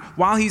forgot.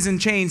 While he's in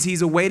chains,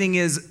 he's awaiting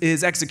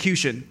his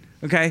execution.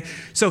 Okay,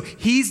 so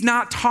he's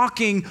not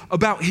talking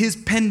about his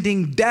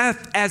pending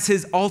death as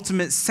his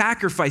ultimate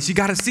sacrifice. You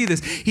got to see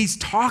this. He's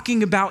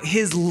talking about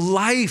his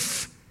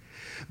life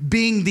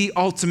being the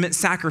ultimate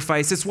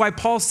sacrifice. That's why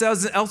Paul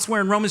says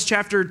elsewhere in Romans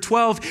chapter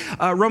 12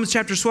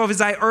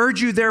 is, I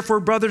urge you therefore,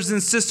 brothers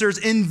and sisters,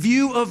 in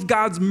view of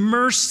God's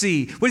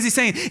mercy. What is he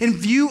saying? In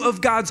view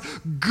of God's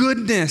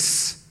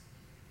goodness.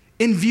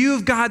 In view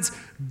of God's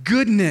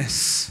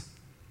goodness.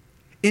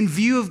 In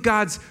view of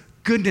God's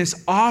goodness,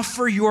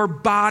 offer your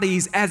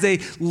bodies as a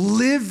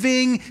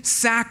living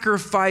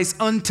sacrifice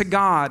unto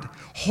God,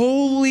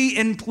 holy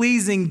and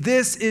pleasing.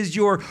 This is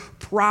your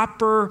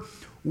proper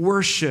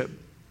worship.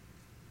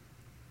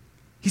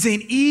 He's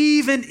saying,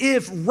 even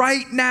if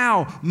right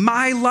now,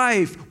 my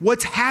life,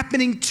 what's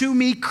happening to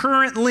me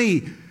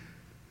currently,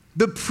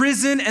 the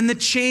prison and the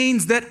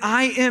chains that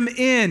I am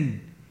in,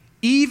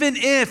 even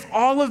if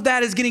all of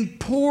that is getting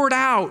poured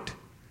out,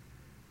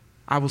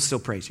 I will still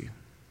praise you.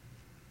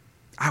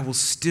 I will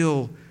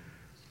still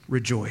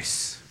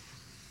rejoice.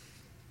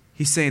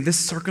 He's saying this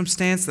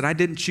circumstance that I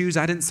didn't choose,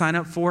 I didn't sign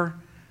up for,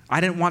 I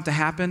didn't want to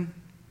happen,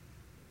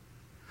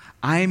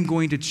 I am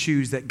going to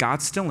choose that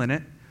God's still in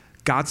it,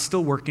 God's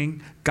still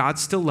working, God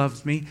still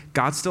loves me,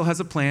 God still has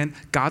a plan,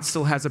 God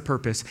still has a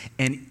purpose.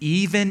 And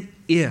even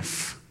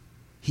if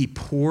he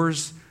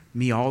pours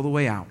me all the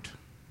way out,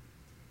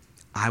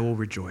 I will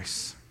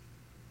rejoice.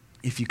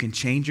 If you can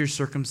change your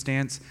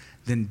circumstance,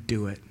 then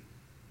do it.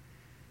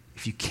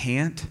 If you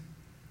can't,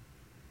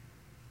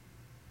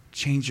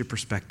 change your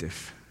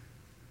perspective.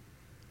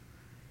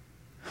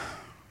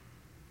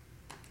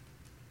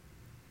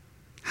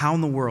 How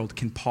in the world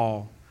can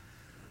Paul,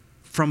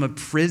 from a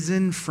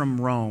prison from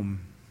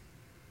Rome,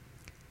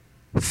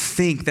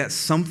 think that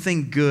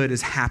something good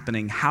is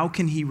happening? How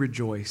can he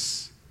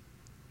rejoice?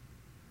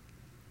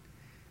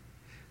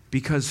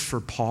 Because for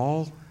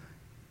Paul,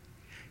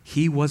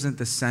 he wasn't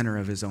the center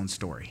of his own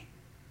story.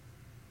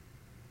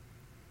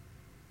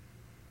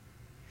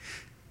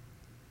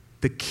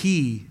 The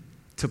key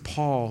to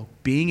Paul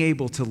being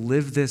able to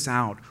live this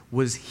out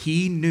was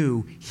he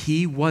knew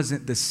he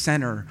wasn't the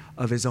center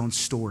of his own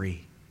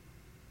story.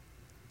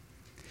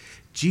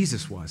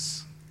 Jesus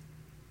was.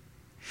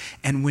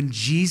 And when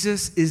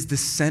Jesus is the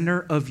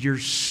center of your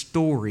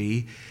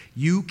story,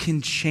 you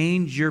can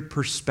change your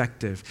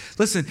perspective.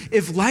 Listen,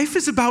 if life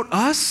is about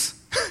us,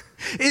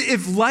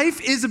 if life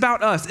is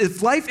about us,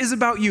 if life is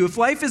about you, if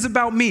life is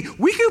about me,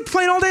 we can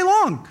complain all day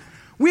long.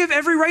 We have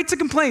every right to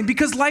complain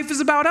because life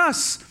is about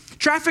us.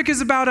 Traffic is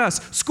about us.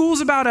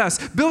 School's about us.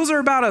 Bills are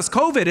about us.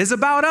 COVID is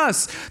about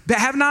us.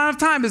 Having not enough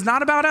time is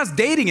not about us.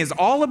 Dating is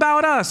all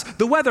about us.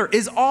 The weather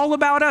is all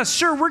about us.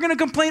 Sure, we're going to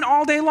complain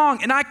all day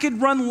long, and I could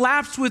run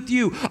laps with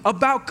you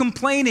about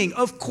complaining.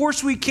 Of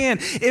course we can.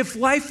 If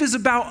life is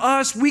about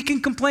us, we can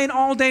complain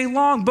all day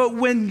long. But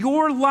when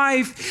your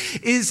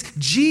life is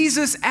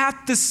Jesus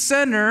at the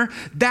center,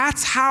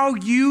 that's how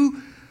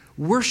you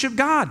worship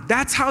God.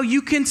 That's how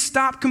you can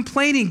stop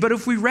complaining. But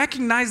if we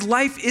recognize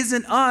life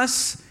isn't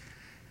us,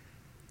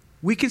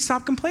 we can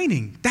stop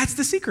complaining. That's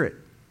the secret.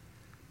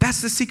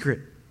 That's the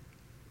secret.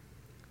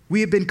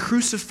 We have been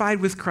crucified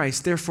with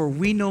Christ. Therefore,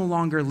 we no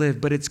longer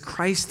live, but it's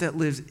Christ that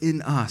lives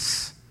in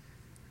us.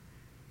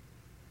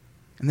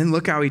 And then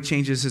look how he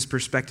changes his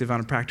perspective on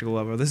a practical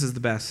level. This is the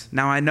best.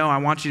 Now I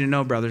want you to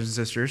know, brothers and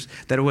sisters,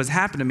 that what's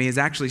happened to me has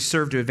actually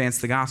served to advance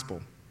the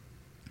gospel.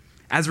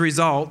 As a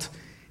result,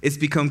 it's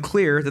become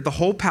clear that the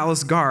whole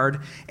palace guard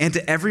and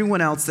to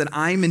everyone else that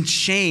I'm in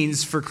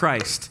chains for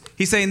Christ.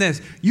 He's saying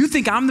this, you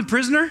think I'm the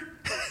prisoner?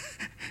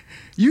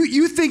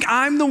 You think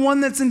I'm the one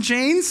that's in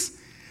chains?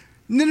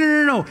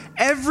 No.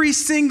 Every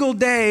single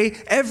day,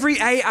 every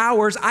 8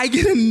 hours, I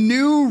get a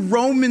new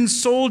Roman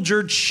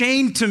soldier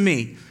chained to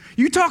me.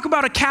 You talk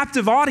about a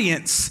captive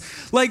audience.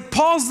 Like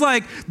Paul's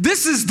like,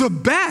 this is the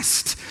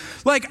best.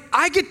 Like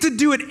I get to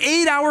do an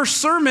 8-hour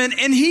sermon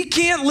and he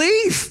can't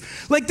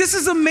leave. Like this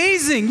is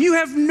amazing. You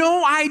have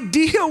no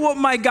idea what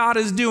my God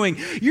is doing.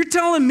 You're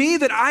telling me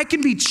that I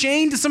can be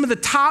chained to some of the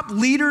top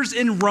leaders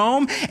in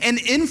Rome and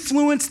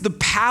influence the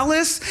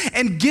palace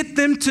and get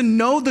them to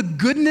know the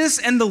goodness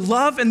and the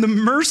love and the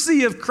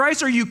mercy of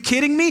Christ? Are you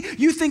kidding me?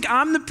 You think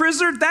I'm the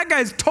prisoner? That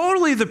guy's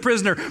totally the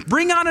prisoner.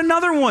 Bring on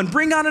another one.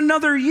 Bring on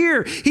another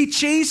year. He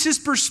changed his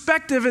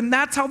perspective, and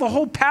that's how the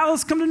whole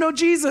palace come to know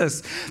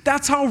Jesus.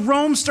 That's how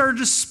Rome started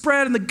to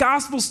spread and the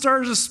gospel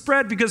started to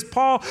spread because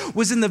Paul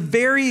was in the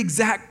very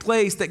exact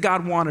place that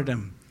God wanted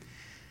him.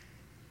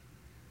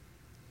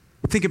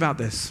 Think about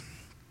this.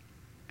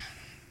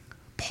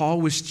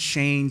 Paul was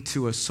chained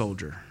to a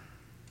soldier.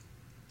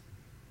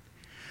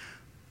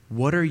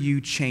 What are you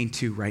chained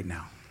to right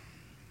now?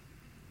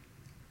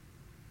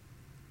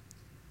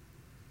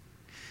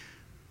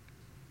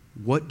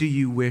 What do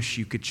you wish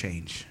you could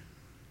change?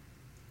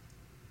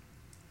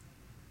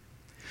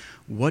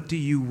 What do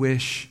you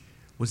wish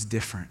was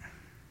different?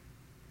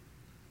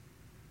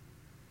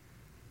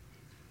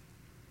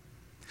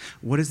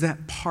 What is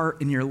that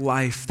part in your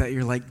life that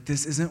you're like,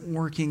 this isn't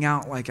working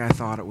out like I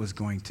thought it was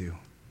going to?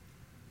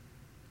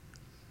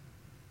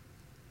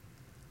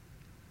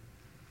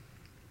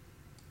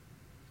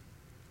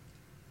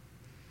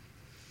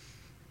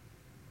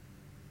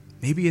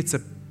 Maybe it's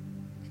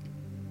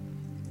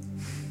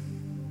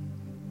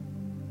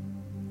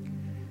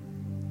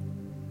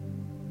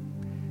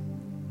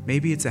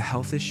a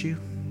health issue.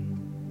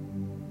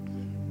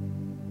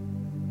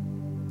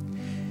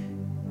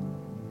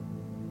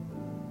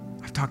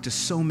 I've talked to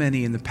so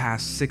many in the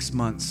past 6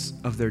 months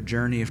of their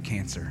journey of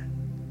cancer.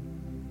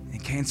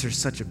 And cancer is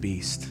such a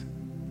beast.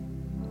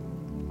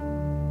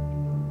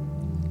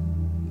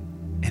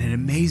 And it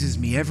amazes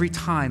me every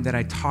time that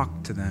I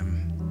talk to them.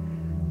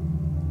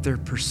 Their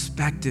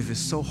perspective is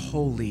so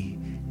holy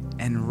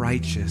and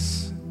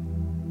righteous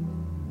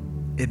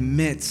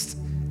amidst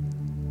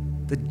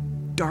the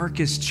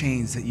darkest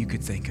chains that you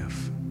could think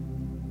of.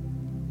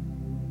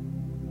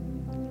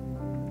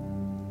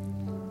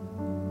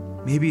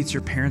 Maybe it's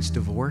your parents'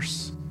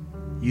 divorce.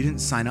 You didn't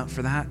sign up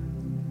for that.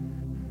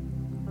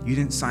 You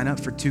didn't sign up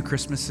for 2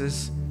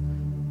 Christmases.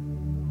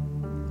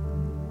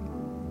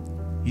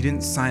 You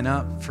didn't sign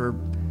up for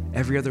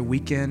every other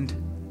weekend.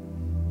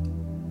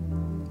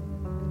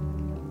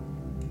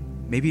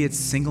 Maybe it's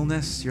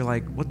singleness. You're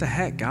like, what the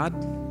heck, God?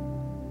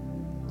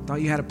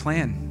 Thought you had a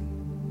plan.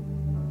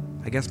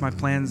 I guess my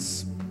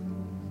plan's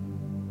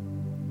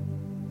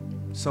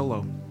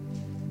solo.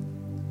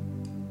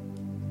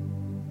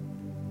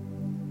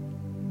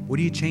 What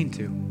are you chained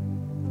to?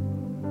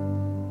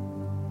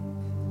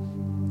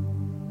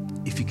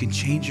 If you can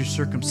change your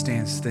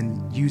circumstance,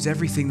 then use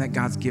everything that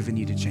God's given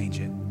you to change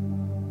it.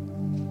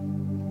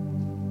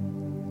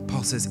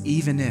 Paul says,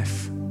 even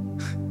if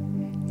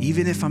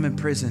I'm in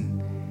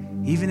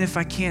prison, even if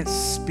I can't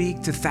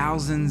speak to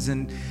thousands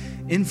and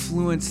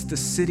influence the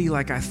city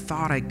like I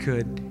thought I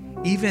could,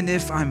 even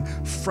if I'm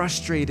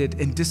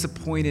frustrated and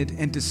disappointed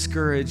and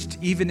discouraged,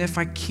 even if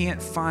I can't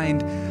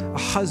find a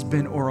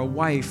husband or a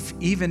wife,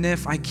 even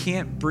if I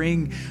can't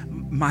bring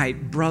my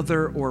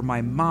brother or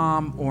my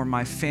mom or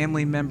my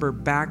family member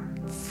back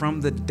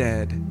from the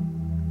dead,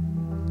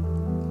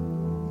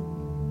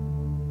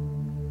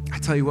 I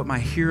tell you what my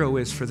hero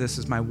is for this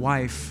is my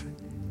wife.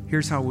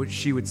 Here's how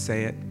she would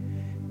say it.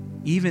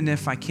 Even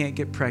if I can't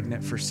get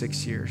pregnant for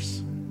 6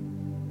 years,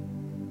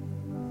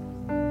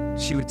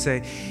 she would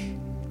say,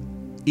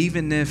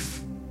 even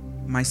if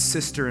my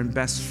sister and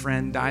best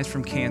friend dies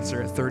from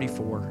cancer at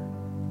 34,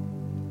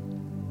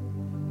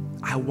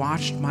 I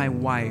watched my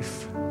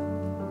wife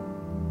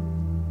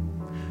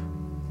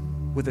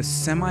with a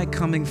semi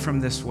coming from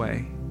this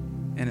way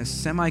and a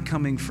semi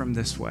coming from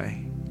this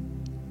way,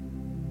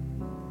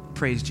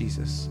 praise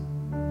Jesus.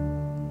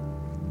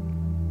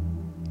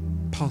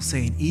 Paul's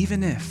saying,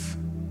 even if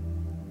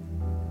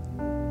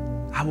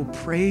I will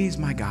praise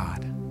my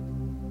God,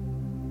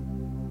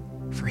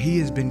 for he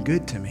has been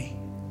good to me.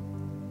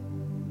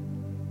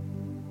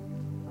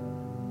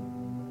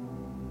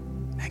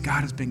 And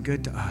God has been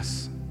good to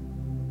us.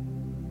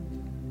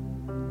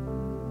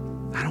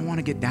 I don't want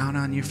to get down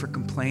on you for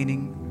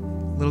complaining.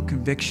 A little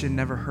conviction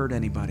never hurt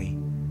anybody.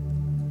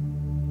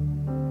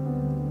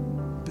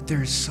 But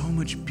there is so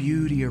much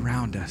beauty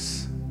around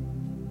us.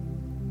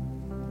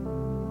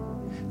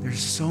 There's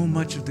so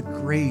much of the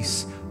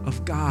grace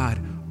of God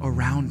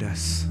around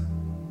us.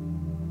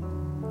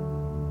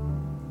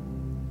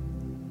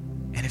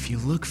 And if you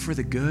look for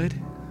the good,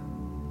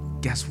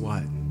 guess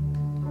what?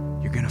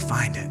 You're going to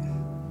find it.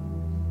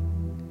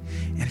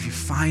 And if you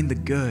find the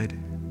good,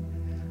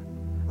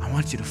 I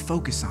want you to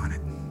focus on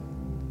it.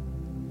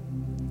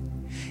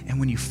 And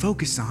when you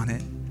focus on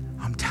it,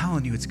 I'm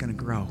telling you, it's going to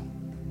grow.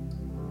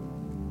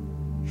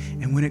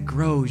 And when it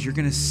grows, you're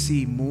going to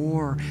see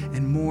more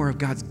and more of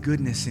God's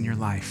goodness in your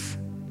life.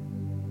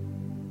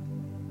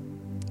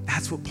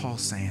 That's what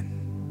Paul's saying.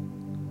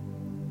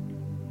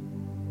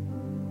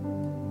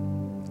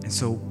 And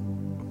so,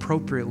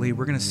 appropriately,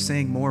 we're going to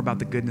sing more about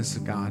the goodness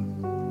of God.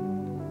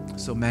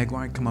 So, Meg,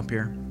 why don't you come up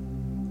here?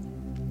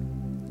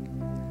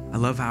 I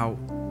love how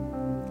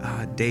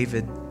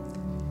David,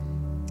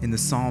 in the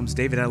Psalms,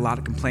 David had a lot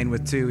to complain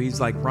with too.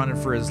 He's like running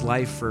for his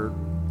life for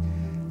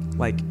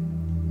like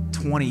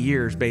 20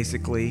 years,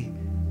 basically,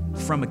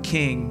 from a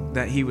king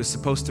that he was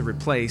supposed to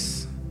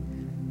replace.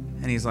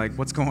 And he's like,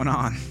 what's going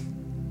on?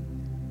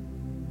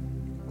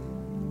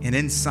 And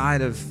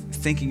inside of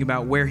thinking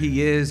about where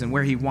he is and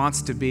where he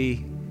wants to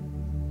be,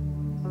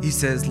 he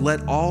says,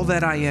 let all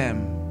that I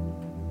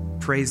am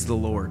praise the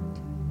Lord.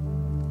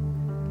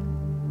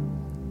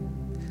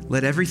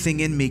 Let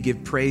everything in me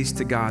give praise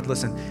to God.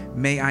 Listen,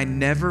 may I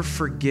never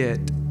forget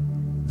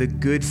the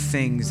good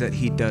things that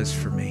he does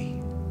for me.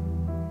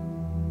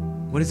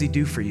 What does he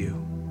do for you?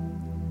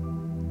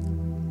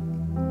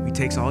 He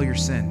takes all your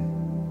sin.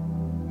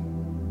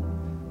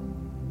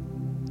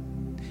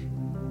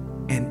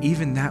 And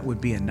even that would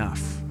be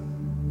enough.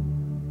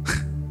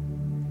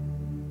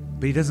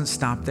 But he doesn't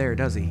stop there,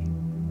 does he?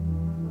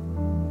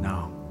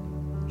 No.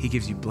 He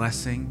gives you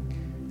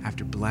blessing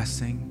after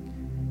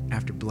blessing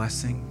after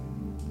blessing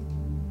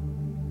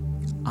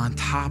on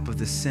top of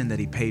the sin that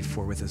he paid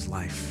for with his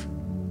life.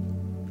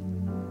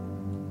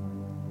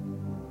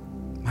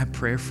 My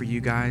prayer for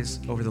you guys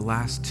over the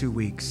last 2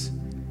 weeks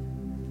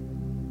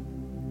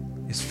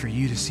is for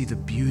you to see the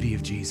beauty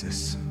of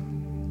Jesus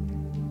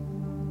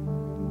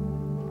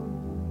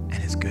and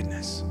his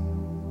goodness.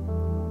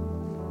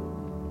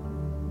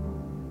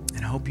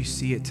 And I hope you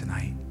see it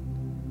tonight.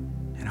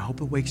 And I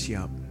hope it wakes you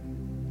up.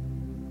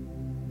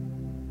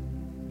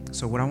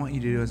 So what I want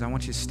you to do is I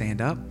want you to stand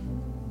up.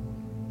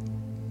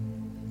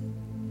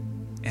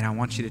 And I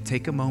want you to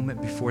take a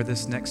moment before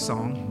this next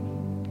song.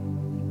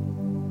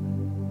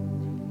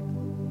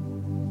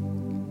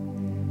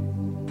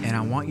 And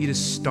I want you to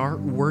start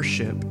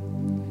worship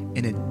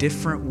in a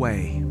different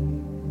way.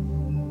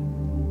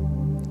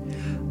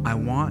 I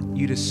want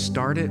you to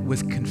start it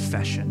with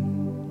confession.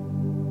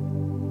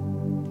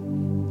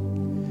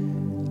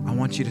 I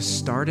want you to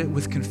start it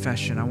with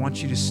confession. I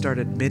want you to start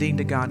admitting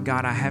to God,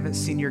 God, I haven't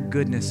seen your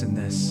goodness in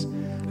this.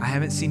 I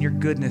haven't seen your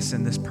goodness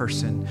in this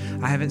person.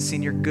 I haven't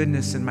seen your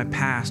goodness in my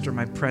past or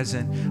my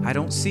present. I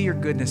don't see your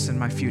goodness in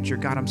my future.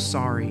 God, I'm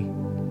sorry.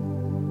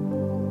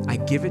 I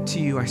give it to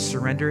you. I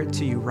surrender it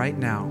to you right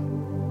now.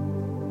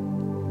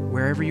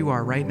 Wherever you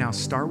are right now,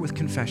 start with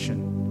confession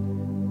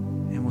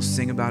and we'll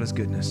sing about his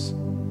goodness.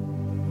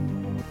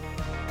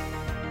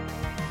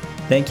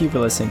 Thank you for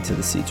listening to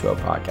the C2O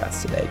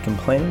podcast today.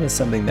 Complaining is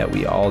something that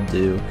we all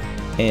do,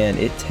 and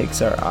it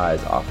takes our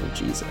eyes off of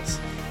Jesus.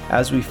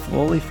 As we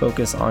fully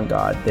focus on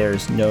God, there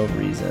is no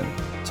reason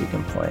to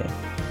complain.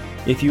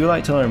 If you would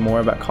like to learn more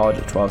about College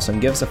at 12 Stone,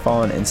 give us a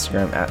follow on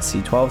Instagram at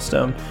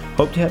C12Stone.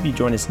 Hope to have you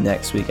join us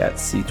next week at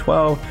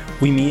C12.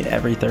 We meet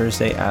every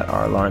Thursday at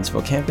our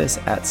Lawrenceville campus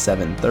at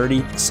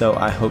 7:30, so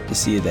I hope to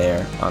see you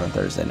there on a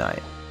Thursday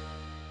night.